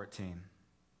 verse 14.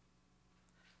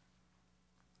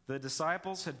 The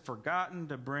disciples had forgotten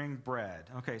to bring bread.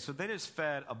 Okay, so they just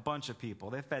fed a bunch of people.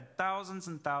 They fed thousands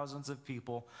and thousands of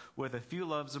people with a few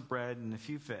loaves of bread and a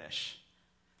few fish.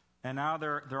 And now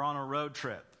they're on a road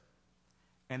trip.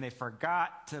 And they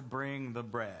forgot to bring the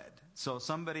bread. So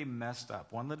somebody messed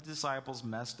up. One of the disciples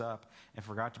messed up and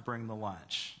forgot to bring the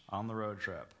lunch on the road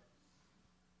trip.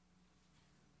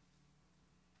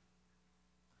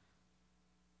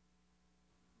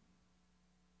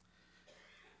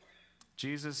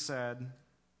 Jesus said,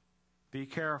 be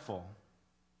careful.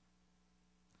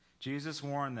 Jesus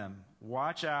warned them,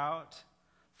 watch out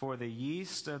for the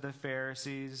yeast of the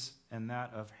Pharisees and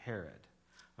that of Herod.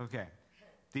 Okay,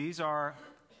 these are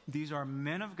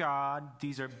men of God.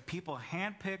 These are people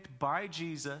handpicked by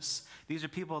Jesus. These are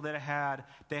people that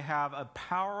they have a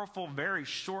powerful, very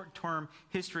short-term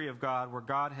history of God where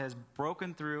God has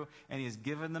broken through and he has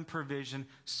given them provision,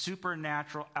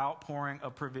 supernatural outpouring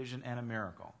of provision and a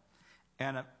miracle.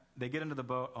 And they get into the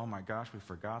boat, oh my gosh, we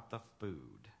forgot the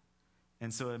food.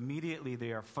 And so immediately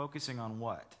they are focusing on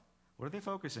what? What are they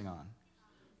focusing on?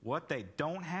 What they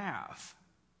don't have.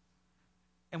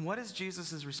 And what is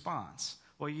Jesus' response?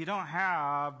 Well, you don't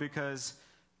have because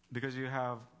you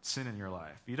have sin in your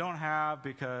life. You don't have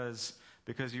because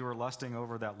you were lusting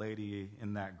over that lady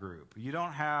in that group. You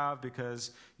don't have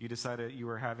because you decided you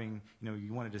were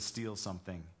you wanted to steal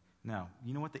something. No.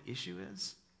 You know what the issue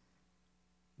is?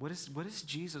 What is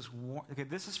Jesus want? Okay,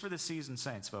 this is for the seasoned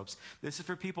saints, folks. This is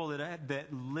for people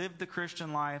that live the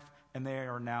Christian life and they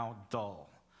are now dull.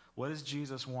 What does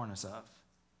Jesus warn us of?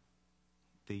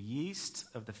 The yeast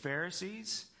of the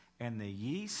Pharisees and the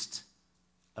yeast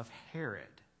of Herod.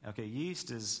 Okay,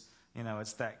 yeast is,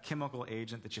 it's that chemical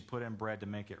agent that you put in bread to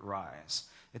make it rise.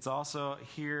 It's also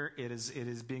here, it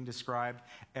is being described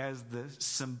as the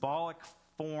symbolic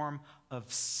form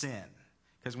of sin.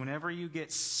 Because whenever you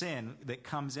get sin that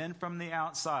comes in from the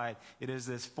outside, it is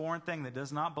this foreign thing that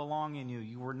does not belong in you.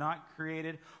 You were not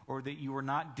created or that you were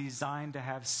not designed to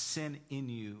have sin in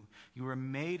you. You were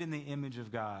made in the image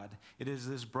of God. It is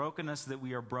this brokenness that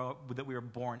we are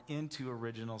born into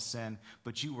original sin,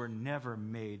 but you were never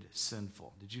made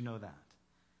sinful. Did you know that?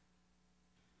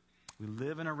 We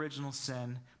live in original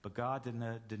sin, but God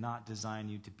did not design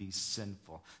you to be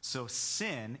sinful. So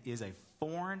sin is a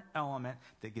foreign element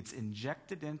that gets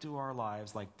injected into our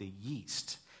lives like the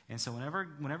yeast. And so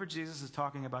whenever Jesus is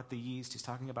talking about the yeast, he's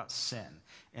talking about sin.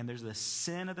 And there's the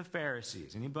sin of the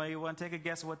Pharisees. Anybody want to take a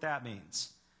guess of what that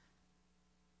means?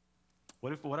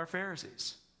 What are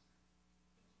Pharisees?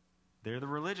 They're the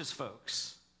religious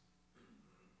folks.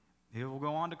 He will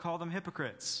go on to call them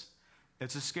hypocrites.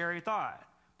 It's a scary thought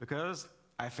because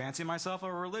I fancy myself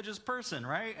a religious person,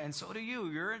 right? And so do you.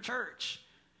 You're in church.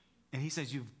 And he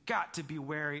says, you've got to be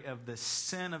wary of the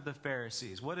sin of the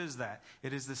Pharisees. What is that?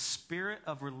 It is the spirit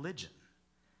of religion.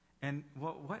 And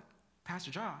what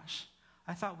Pastor Josh,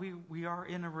 I thought we are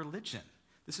in a religion.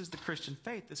 This is the Christian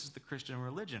faith. This is the Christian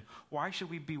religion. Why should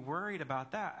we be worried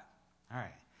about that? All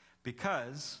right.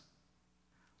 Because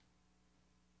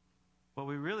what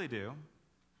we really do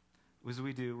is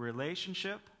we do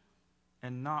relationship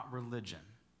and not religion.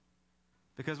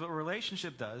 Because what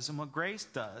relationship does and what grace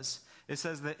does, it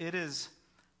says that it is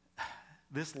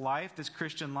this life, this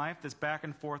Christian life, this back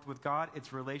and forth with God,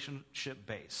 it's relationship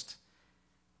based.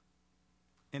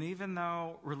 And even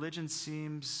though religion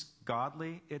seems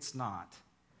godly, it's not.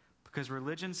 Because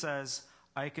religion says,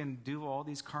 I can do all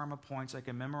these karma points, I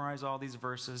can memorize all these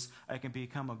verses, I can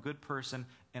become a good person,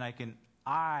 and I can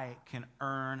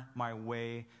earn my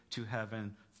way to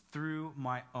heaven through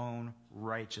my own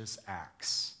righteous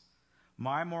acts.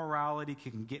 My morality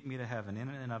can get me to heaven in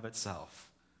and of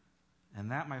itself. And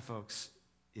that, my folks,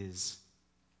 it's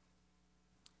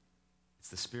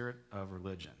the spirit of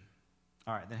religion.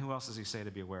 All right, then who else does he say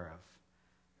to be aware of?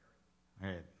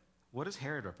 All right, what does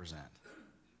Herod represent?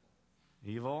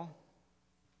 Evil?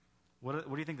 What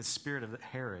do you think the spirit of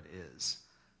Herod is?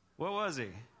 What was he?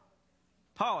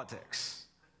 Politics.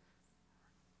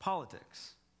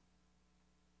 Politics.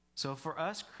 So for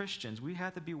us Christians, we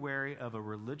have to be wary of a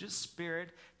religious spirit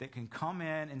that can come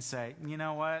in and say, you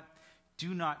know what?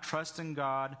 Do not trust in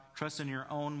God. Trust in your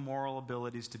own moral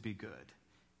abilities to be good.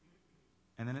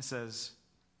 And then it says,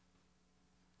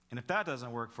 and if that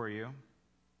doesn't work for you,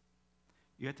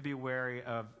 you have to be wary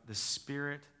of the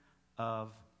spirit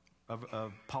of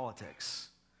politics,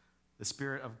 the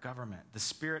spirit of government, the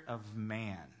spirit of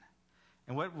man.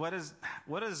 And what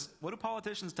do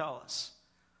politicians tell us?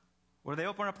 What do they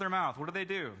open up their mouth? What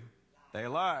do? They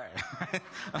lie.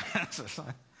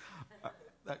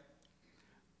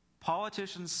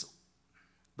 Politicians,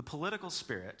 the political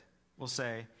spirit will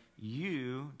say,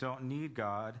 you don't need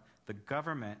God. The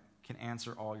government can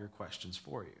answer all your questions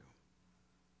for you.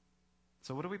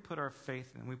 So what do we put our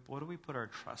faith in? What do we put our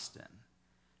trust in?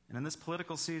 And in this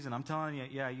political season, I'm telling you,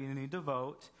 yeah, you need to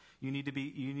vote. You need to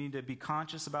be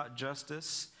conscious about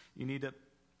justice. You need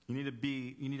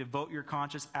to vote your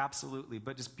conscience, absolutely,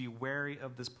 but just be wary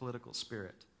of this political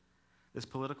spirit. This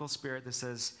political spirit that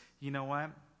says, you know what?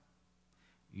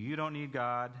 You don't need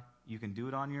God. You can do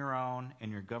it on your own,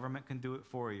 and your government can do it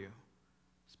for you.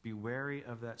 Just be wary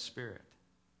of that spirit.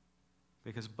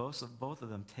 Because both of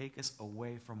them take us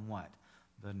away from what?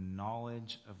 The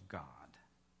knowledge of God.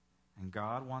 And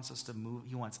God wants us to move,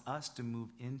 he wants us to move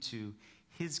into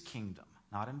his kingdom.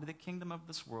 Not into the kingdom of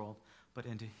this world, but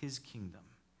into his kingdom.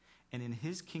 And in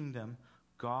his kingdom,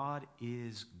 God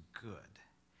is good.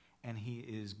 And he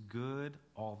is good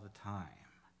all the time.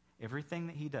 Everything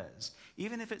that he does.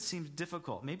 Even if it seems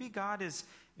difficult. Maybe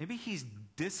he's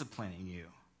disciplining you.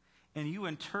 And you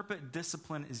interpret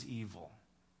discipline as evil.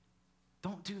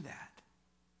 Don't do that.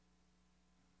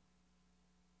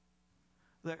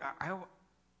 Look,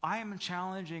 I am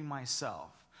challenging myself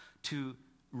to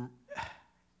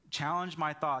challenge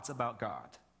my thoughts about God.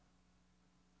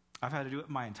 I've had to do it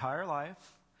my entire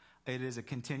life. It is a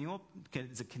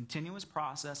continuous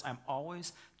process. I'm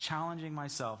always challenging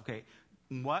myself. Okay,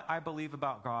 what I believe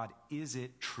about God, is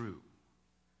it true?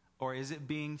 Or is it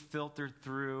being filtered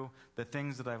through the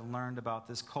things that I've learned about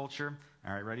this culture?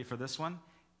 All right, ready for this one?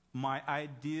 My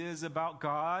ideas about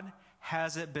God,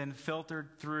 has it been filtered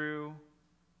through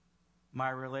my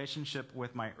relationship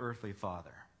with my earthly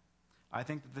father? I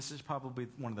think that this is probably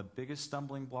one of the biggest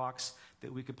stumbling blocks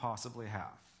that we could possibly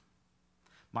have.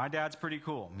 My dad's pretty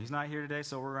cool. He's not here today,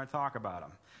 so we're going to talk about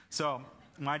him. So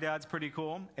my dad's pretty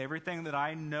cool. Everything that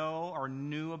I know or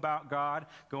knew about God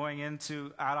going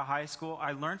out of high school,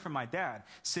 I learned from my dad,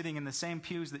 sitting in the same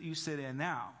pews that you sit in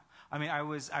now. I mean, I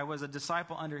was a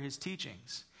disciple under his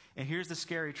teachings. And here's the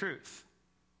scary truth.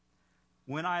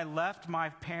 When I left my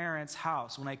parents'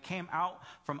 house, when I came out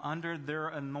from under their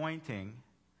anointing,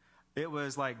 it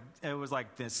was like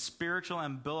this spiritual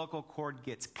umbilical cord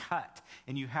gets cut,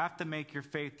 and you have to make your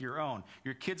faith your own.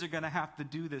 Your kids are going to have to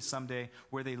do this someday,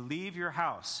 where they leave your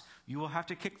house. You will have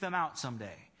to kick them out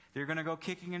someday. They're going to go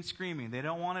kicking and screaming. They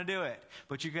don't want to do it,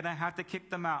 but you're going to have to kick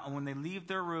them out. And when they leave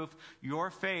their roof,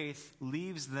 your faith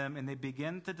leaves them and they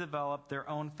begin to develop their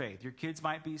own faith. Your kids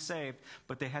might be saved,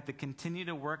 but they have to continue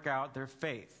to work out their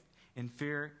faith in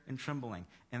fear and trembling.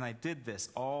 And I did this.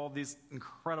 All this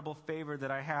incredible favor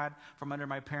that I had from under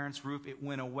my parents' roof, it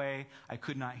went away. I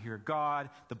could not hear God.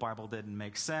 The Bible didn't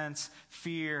make sense.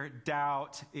 Fear,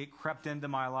 doubt, it crept into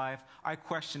my life. I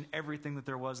questioned everything that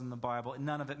there was in the Bible.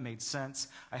 None of it made sense.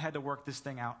 I had to work this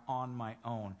thing out on my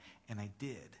own, and I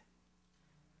did.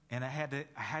 And I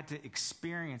had to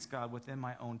experience God within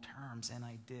my own terms, and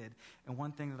I did. And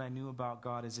one thing that I knew about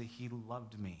God is that he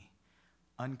loved me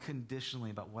unconditionally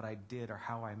about what I did or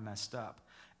how I messed up.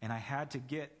 And I had to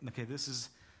get, this is,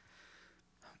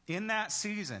 in that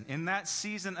season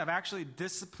of actually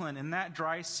discipline, in that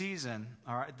dry season,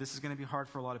 all right, this is going to be hard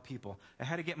for a lot of people. I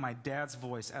had to get my dad's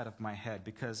voice out of my head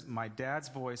because my dad's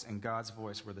voice and God's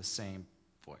voice were the same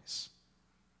voice.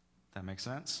 That makes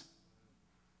sense?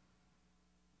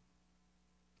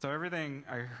 So everything,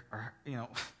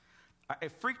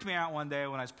 it freaked me out one day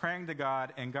when I was praying to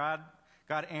God, and God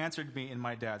answered me in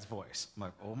my dad's voice. I'm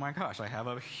like, oh my gosh, I have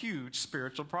a huge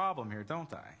spiritual problem here, don't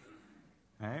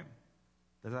I? Right?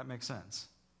 Does that make sense?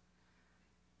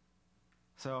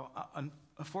 So,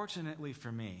 unfortunately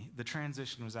for me, the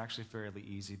transition was actually fairly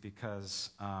easy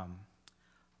because I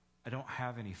don't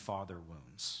have any father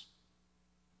wounds.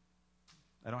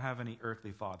 I don't have any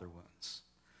earthly father wounds.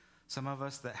 Some of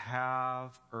us that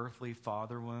have earthly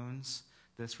father wounds,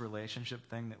 this relationship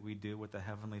thing that we do with the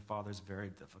Heavenly Father is very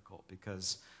difficult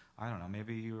because, I don't know,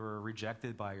 maybe you were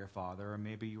rejected by your father, or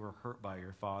maybe you were hurt by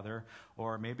your father,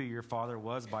 or maybe your father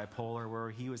was bipolar where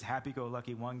he was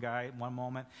happy-go-lucky one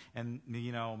moment and,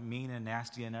 mean and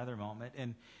nasty another moment.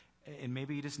 And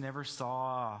maybe you just never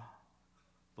saw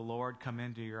the Lord come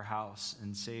into your house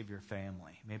and save your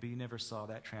family. Maybe you never saw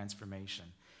that transformation.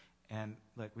 And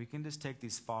look, we can just take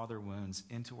these father wounds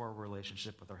into our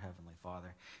relationship with our Heavenly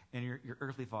Father. And your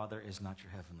earthly father is not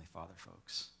your Heavenly Father,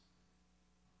 folks.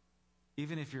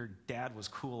 Even if your dad was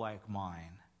cool like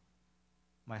mine,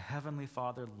 my Heavenly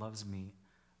Father loves me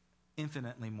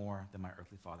infinitely more than my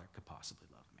earthly father could possibly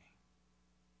love me.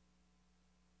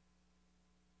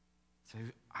 So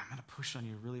I'm going to push on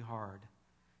you really hard.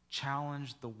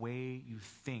 Challenge the way you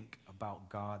think about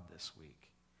God this week.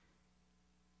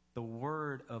 The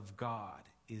Word of God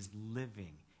is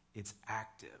living, it's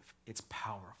active, it's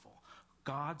powerful.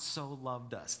 God so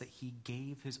loved us that he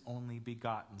gave his only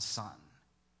begotten Son.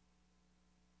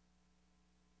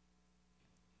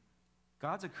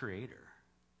 God's a creator.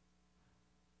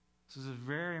 This is a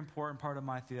very important part of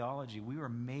my theology. We were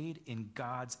made in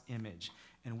God's image,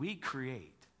 and we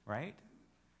create, right?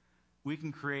 We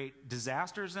can create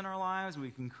disasters in our lives.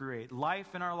 We can create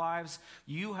life in our lives.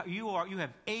 You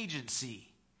have agency.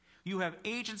 You have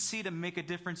agency to make a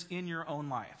difference in your own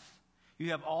life.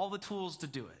 You have all the tools to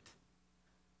do it.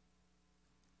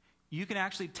 You can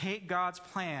actually take God's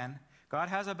plan. God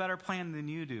has a better plan than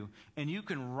you do. And you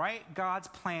can write God's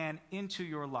plan into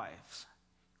your life.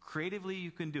 Creatively,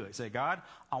 you can do it. Say, God,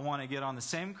 I want to get on the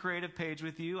same creative page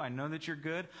with you. I know that you're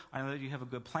good. I know that you have a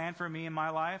good plan for me in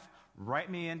my life. Write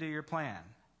me into your plan.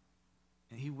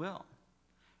 And he will.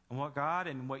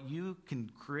 And what you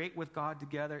can create with God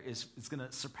together is going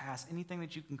to surpass anything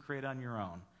that you can create on your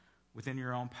own, within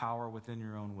your own power, within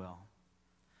your own will.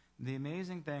 The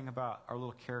amazing thing about our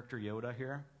little character Yoda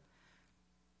here,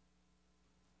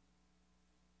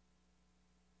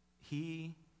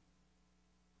 he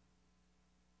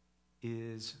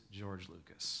is George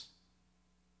Lucas.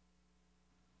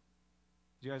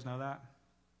 Do you guys know that?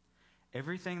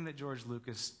 Everything that George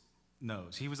Lucas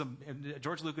knows.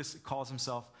 George Lucas calls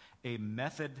himself a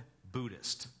method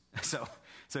Buddhist.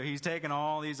 So he's taken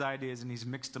all these ideas and he's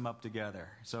mixed them up together.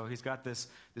 So he's got this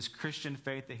Christian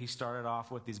faith that he started off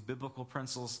with, these biblical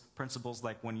principles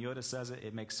like when Yoda says it,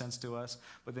 it makes sense to us.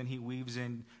 But then he weaves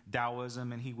in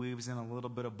Taoism and he weaves in a little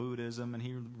bit of Buddhism and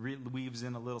he weaves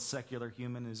in a little secular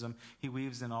humanism. He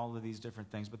weaves in all of these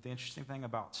different things. But the interesting thing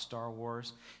about Star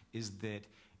Wars is that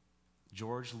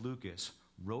George Lucas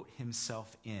wrote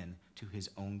himself in to his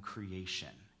own creation.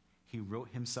 He wrote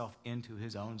himself into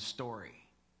his own story.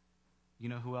 You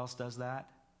know who else does that?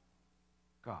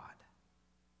 God.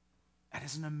 That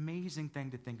is an amazing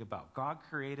thing to think about. God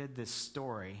created this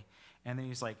story, and then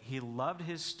he's like, he loved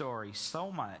his story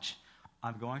so much,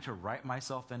 I'm going to write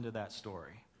myself into that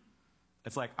story.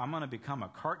 It's like, I'm going to become a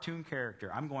cartoon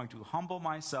character. I'm going to humble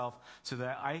myself so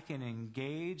that I can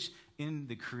engage in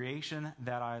the creation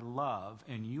that I love,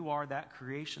 and you are that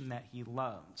creation that he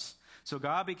loves. So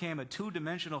God became a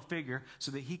two-dimensional figure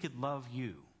so that he could love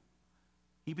you.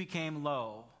 He became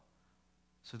low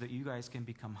so that you guys can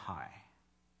become high.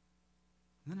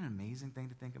 Isn't that an amazing thing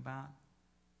to think about?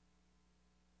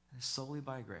 It's solely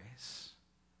by grace.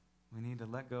 We need to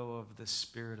let go of the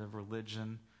spirit of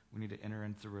religion. We need to enter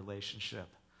into relationship.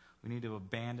 We need to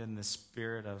abandon the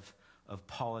spirit of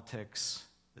politics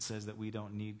that says that we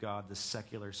don't need God, the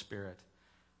secular spirit.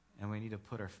 And we need to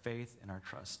put our faith and our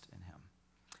trust in him.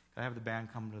 Can I have the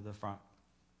band come to the front?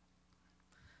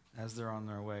 As they're on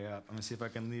their way up, I'm going to see if I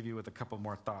can leave you with a couple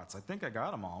more thoughts. I think I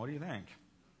got them all. What do you think?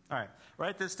 All right,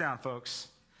 write this down, folks.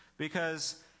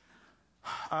 Because,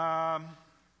 don't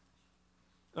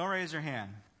raise your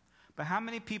hand. But how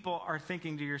many people are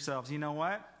thinking to yourselves, you know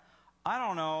what? I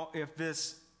don't know if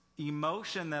this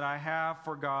emotion that I have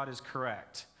for God is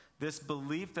correct. This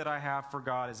belief that I have for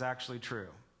God is actually true.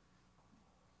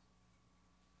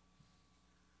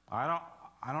 I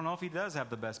don't know if he does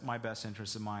have my best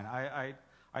interests in mind.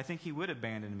 I think he would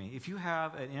abandon me. If you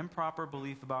have an improper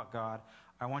belief about God,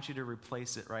 I want you to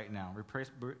replace it right now.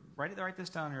 Write this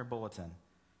down in your bulletin.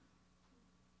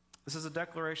 This is a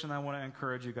declaration I want to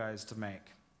encourage you guys to make.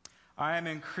 I am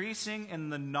increasing in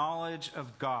the knowledge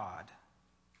of God.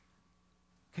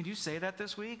 Can you say that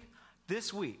this week?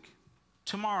 This week,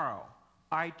 tomorrow,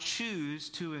 I choose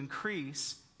to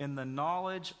increase in the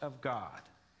knowledge of God.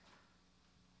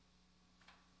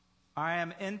 I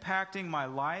am impacting my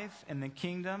life and the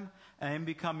kingdom, and I am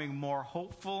becoming more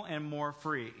hopeful and more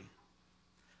free.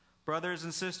 Brothers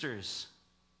and sisters,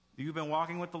 you've been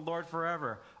walking with the Lord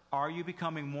forever. Are you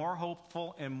becoming more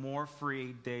hopeful and more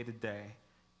free day to day?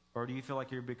 Or do you feel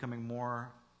like you're becoming more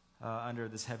under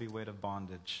this heavy weight of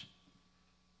bondage?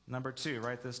 Number 2,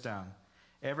 write this down.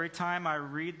 Every time I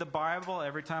read the Bible,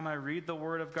 every time I read the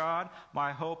Word of God,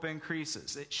 my hope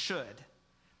increases. It should.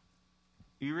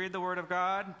 You read the Word of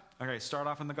God, okay, start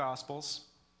off in the Gospels.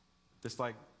 Just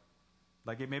like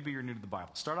maybe you're new to the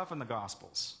Bible. Start off in the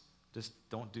Gospels. Just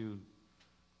don't do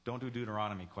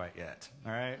Deuteronomy quite yet,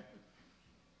 all right?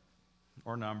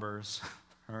 Or Numbers,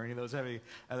 or any of those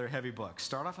other heavy books.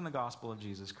 Start off in the Gospel of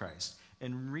Jesus Christ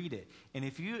and read it.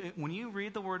 And when you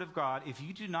read the Word of God, if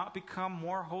you do not become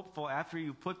more hopeful after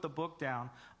you put the book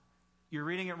down, you're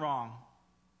reading it wrong.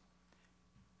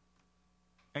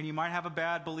 And you might have a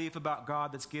bad belief about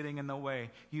God that's getting in the way.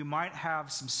 You might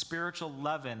have some spiritual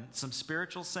leaven, some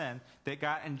spiritual sin that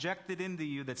got injected into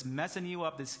you that's messing you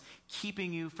up, that's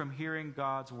keeping you from hearing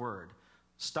God's word.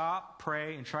 Stop,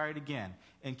 pray, and try it again.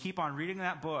 And keep on reading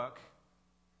that book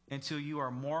until you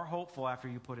are more hopeful after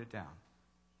you put it down.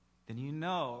 Then you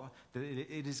know that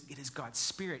it is God's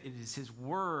Spirit. It is His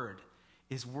Word.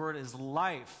 His Word is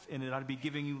life, and it ought to be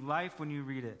giving you life when you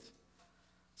read it.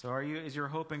 So is your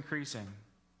hope increasing?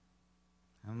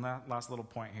 And that last little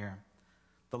point here.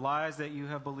 The lies that you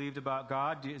have believed about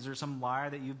God, is there some lie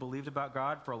that you've believed about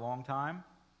God for a long time?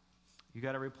 You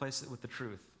got to replace it with the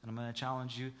truth. And I'm going to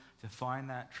challenge you to find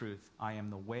that truth. I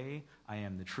am the way, I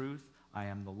am the truth, I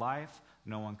am the life.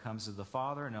 No one comes to the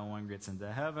Father, no one gets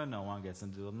into heaven, no one gets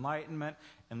into enlightenment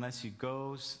unless he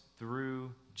goes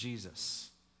through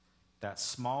Jesus. That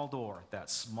small door,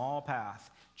 that small path.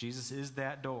 Jesus is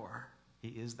that door. He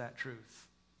is that truth.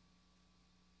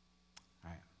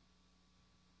 All right.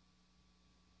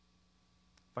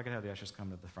 If I could have the ushers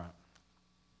come to the front.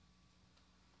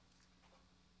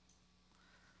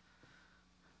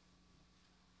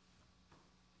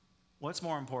 What's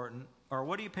more important, or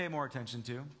what do you pay more attention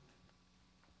to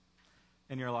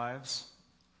in your lives?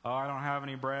 Oh, I don't have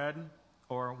any bread,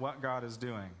 or what God is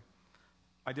doing.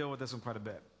 I deal with this one quite a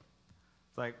bit.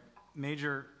 It's like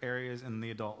major areas in the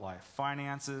adult life.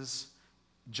 Finances,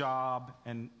 job,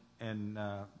 and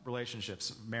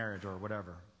relationships, marriage or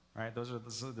whatever. Right? Those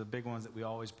are the big ones that we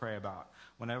always pray about.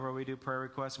 Whenever we do prayer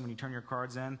requests, when you turn your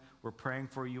cards in, we're praying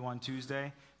for you on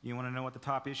Tuesday. You want to know what the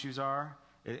top issues are?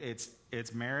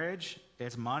 It's marriage,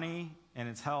 it's money, and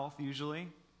it's health usually,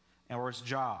 or it's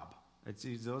job. It's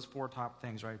those 4 top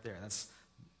things right there. That's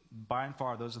by and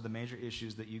far, those are the major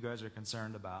issues that you guys are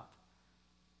concerned about.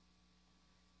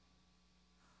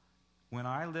 When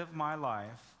I live my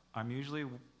life, I'm usually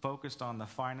focused on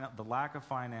the lack of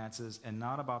finances and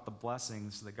not about the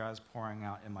blessings that God's pouring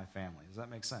out in my family. Does that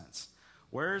make sense?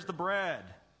 Where's the bread?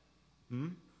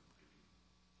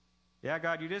 Yeah,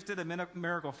 God, you just did a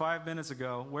miracle 5 minutes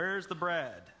ago. Where's the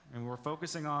bread? And we're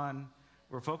focusing on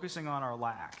our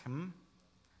lack. All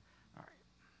right.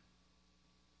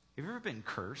 Have you ever been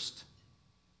cursed?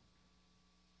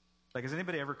 Like, has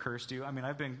anybody ever cursed you? I mean,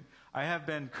 I have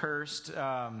been cursed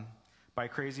by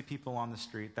crazy people on the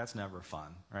street. That's never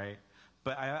fun, right?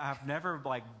 But I've never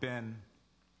been,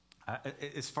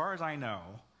 as far as I know,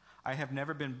 I have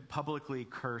never been publicly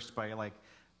cursed by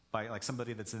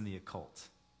somebody that's in the occult.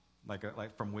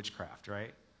 like from witchcraft,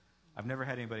 right? I've never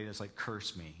had anybody just like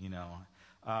curse me, you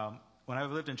know. When I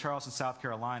lived in Charleston, South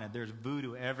Carolina, there's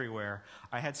voodoo everywhere.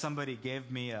 I had somebody give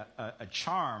me a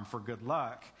charm for good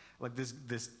luck, like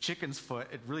this chicken's foot.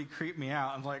 It really creeped me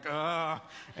out. I'm like, ugh.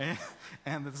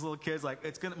 And this little kid's like,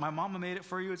 my mama made it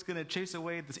for you. It's gonna chase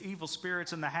away the evil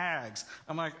spirits and the hags.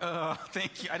 I'm like, oh,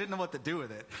 thank you. I didn't know what to do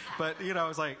with it, but you know, I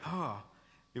was like, oh,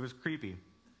 it was creepy.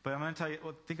 But I'm gonna tell you,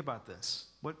 well, think about this.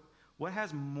 What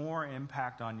has more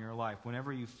impact on your life?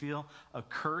 Whenever you feel a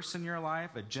curse in your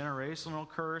life, a generational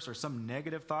curse or some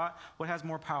negative thought, what has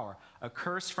more power? A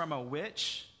curse from a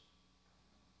witch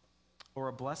or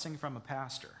a blessing from a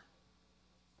pastor?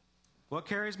 What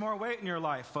carries more weight in your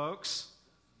life, folks?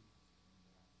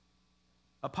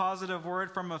 A positive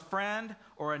word from a friend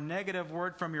or a negative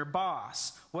word from your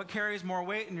boss? What carries more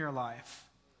weight in your life?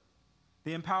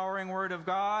 The empowering word of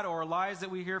God or lies that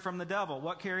we hear from the devil?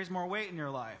 What carries more weight in your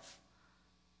life?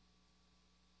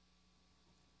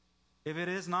 If it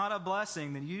is not a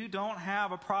blessing, then you don't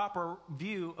have a proper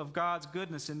view of God's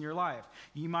goodness in your life.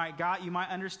 You might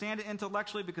understand it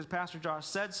intellectually because Pastor Josh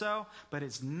said so, but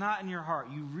it's not in your heart.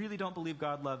 You really don't believe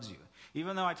God loves you,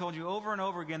 even though I told you over and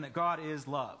over again that God is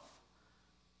love.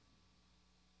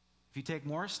 If you take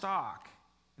more stock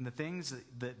in the things,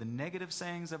 the negative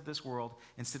sayings of this world,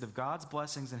 instead of God's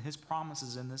blessings and his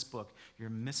promises in this book,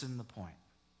 you're missing the point.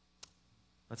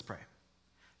 Let's pray.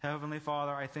 Heavenly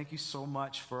Father, I thank you so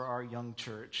much for our young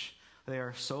church. They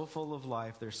are so full of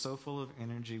life. They're so full of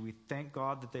energy. We thank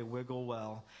God that they wiggle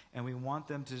well, and we want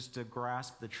them to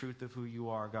grasp the truth of who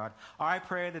you are, God. I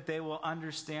pray that they will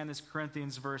understand this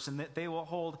Corinthians verse and that they will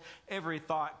hold every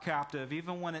thought captive,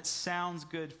 even when it sounds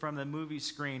good from the movie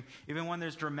screen, even when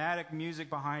there's dramatic music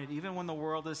behind it, even when the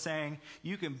world is saying,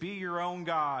 you can be your own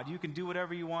God. You can do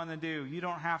whatever you want to do. You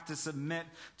don't have to submit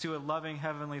to a loving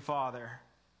Heavenly Father.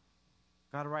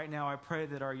 God, right now I pray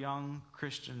that our young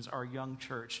Christians, our young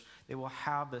church, they will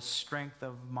have the strength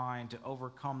of mind to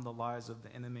overcome the lies of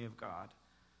the enemy of God.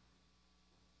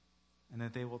 And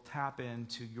that they will tap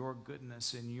into your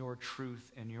goodness and your truth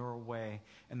and your way,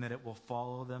 and that it will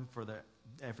follow them for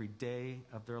every day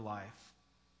of their life.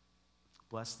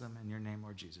 Bless them in your name,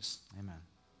 Lord Jesus. Amen.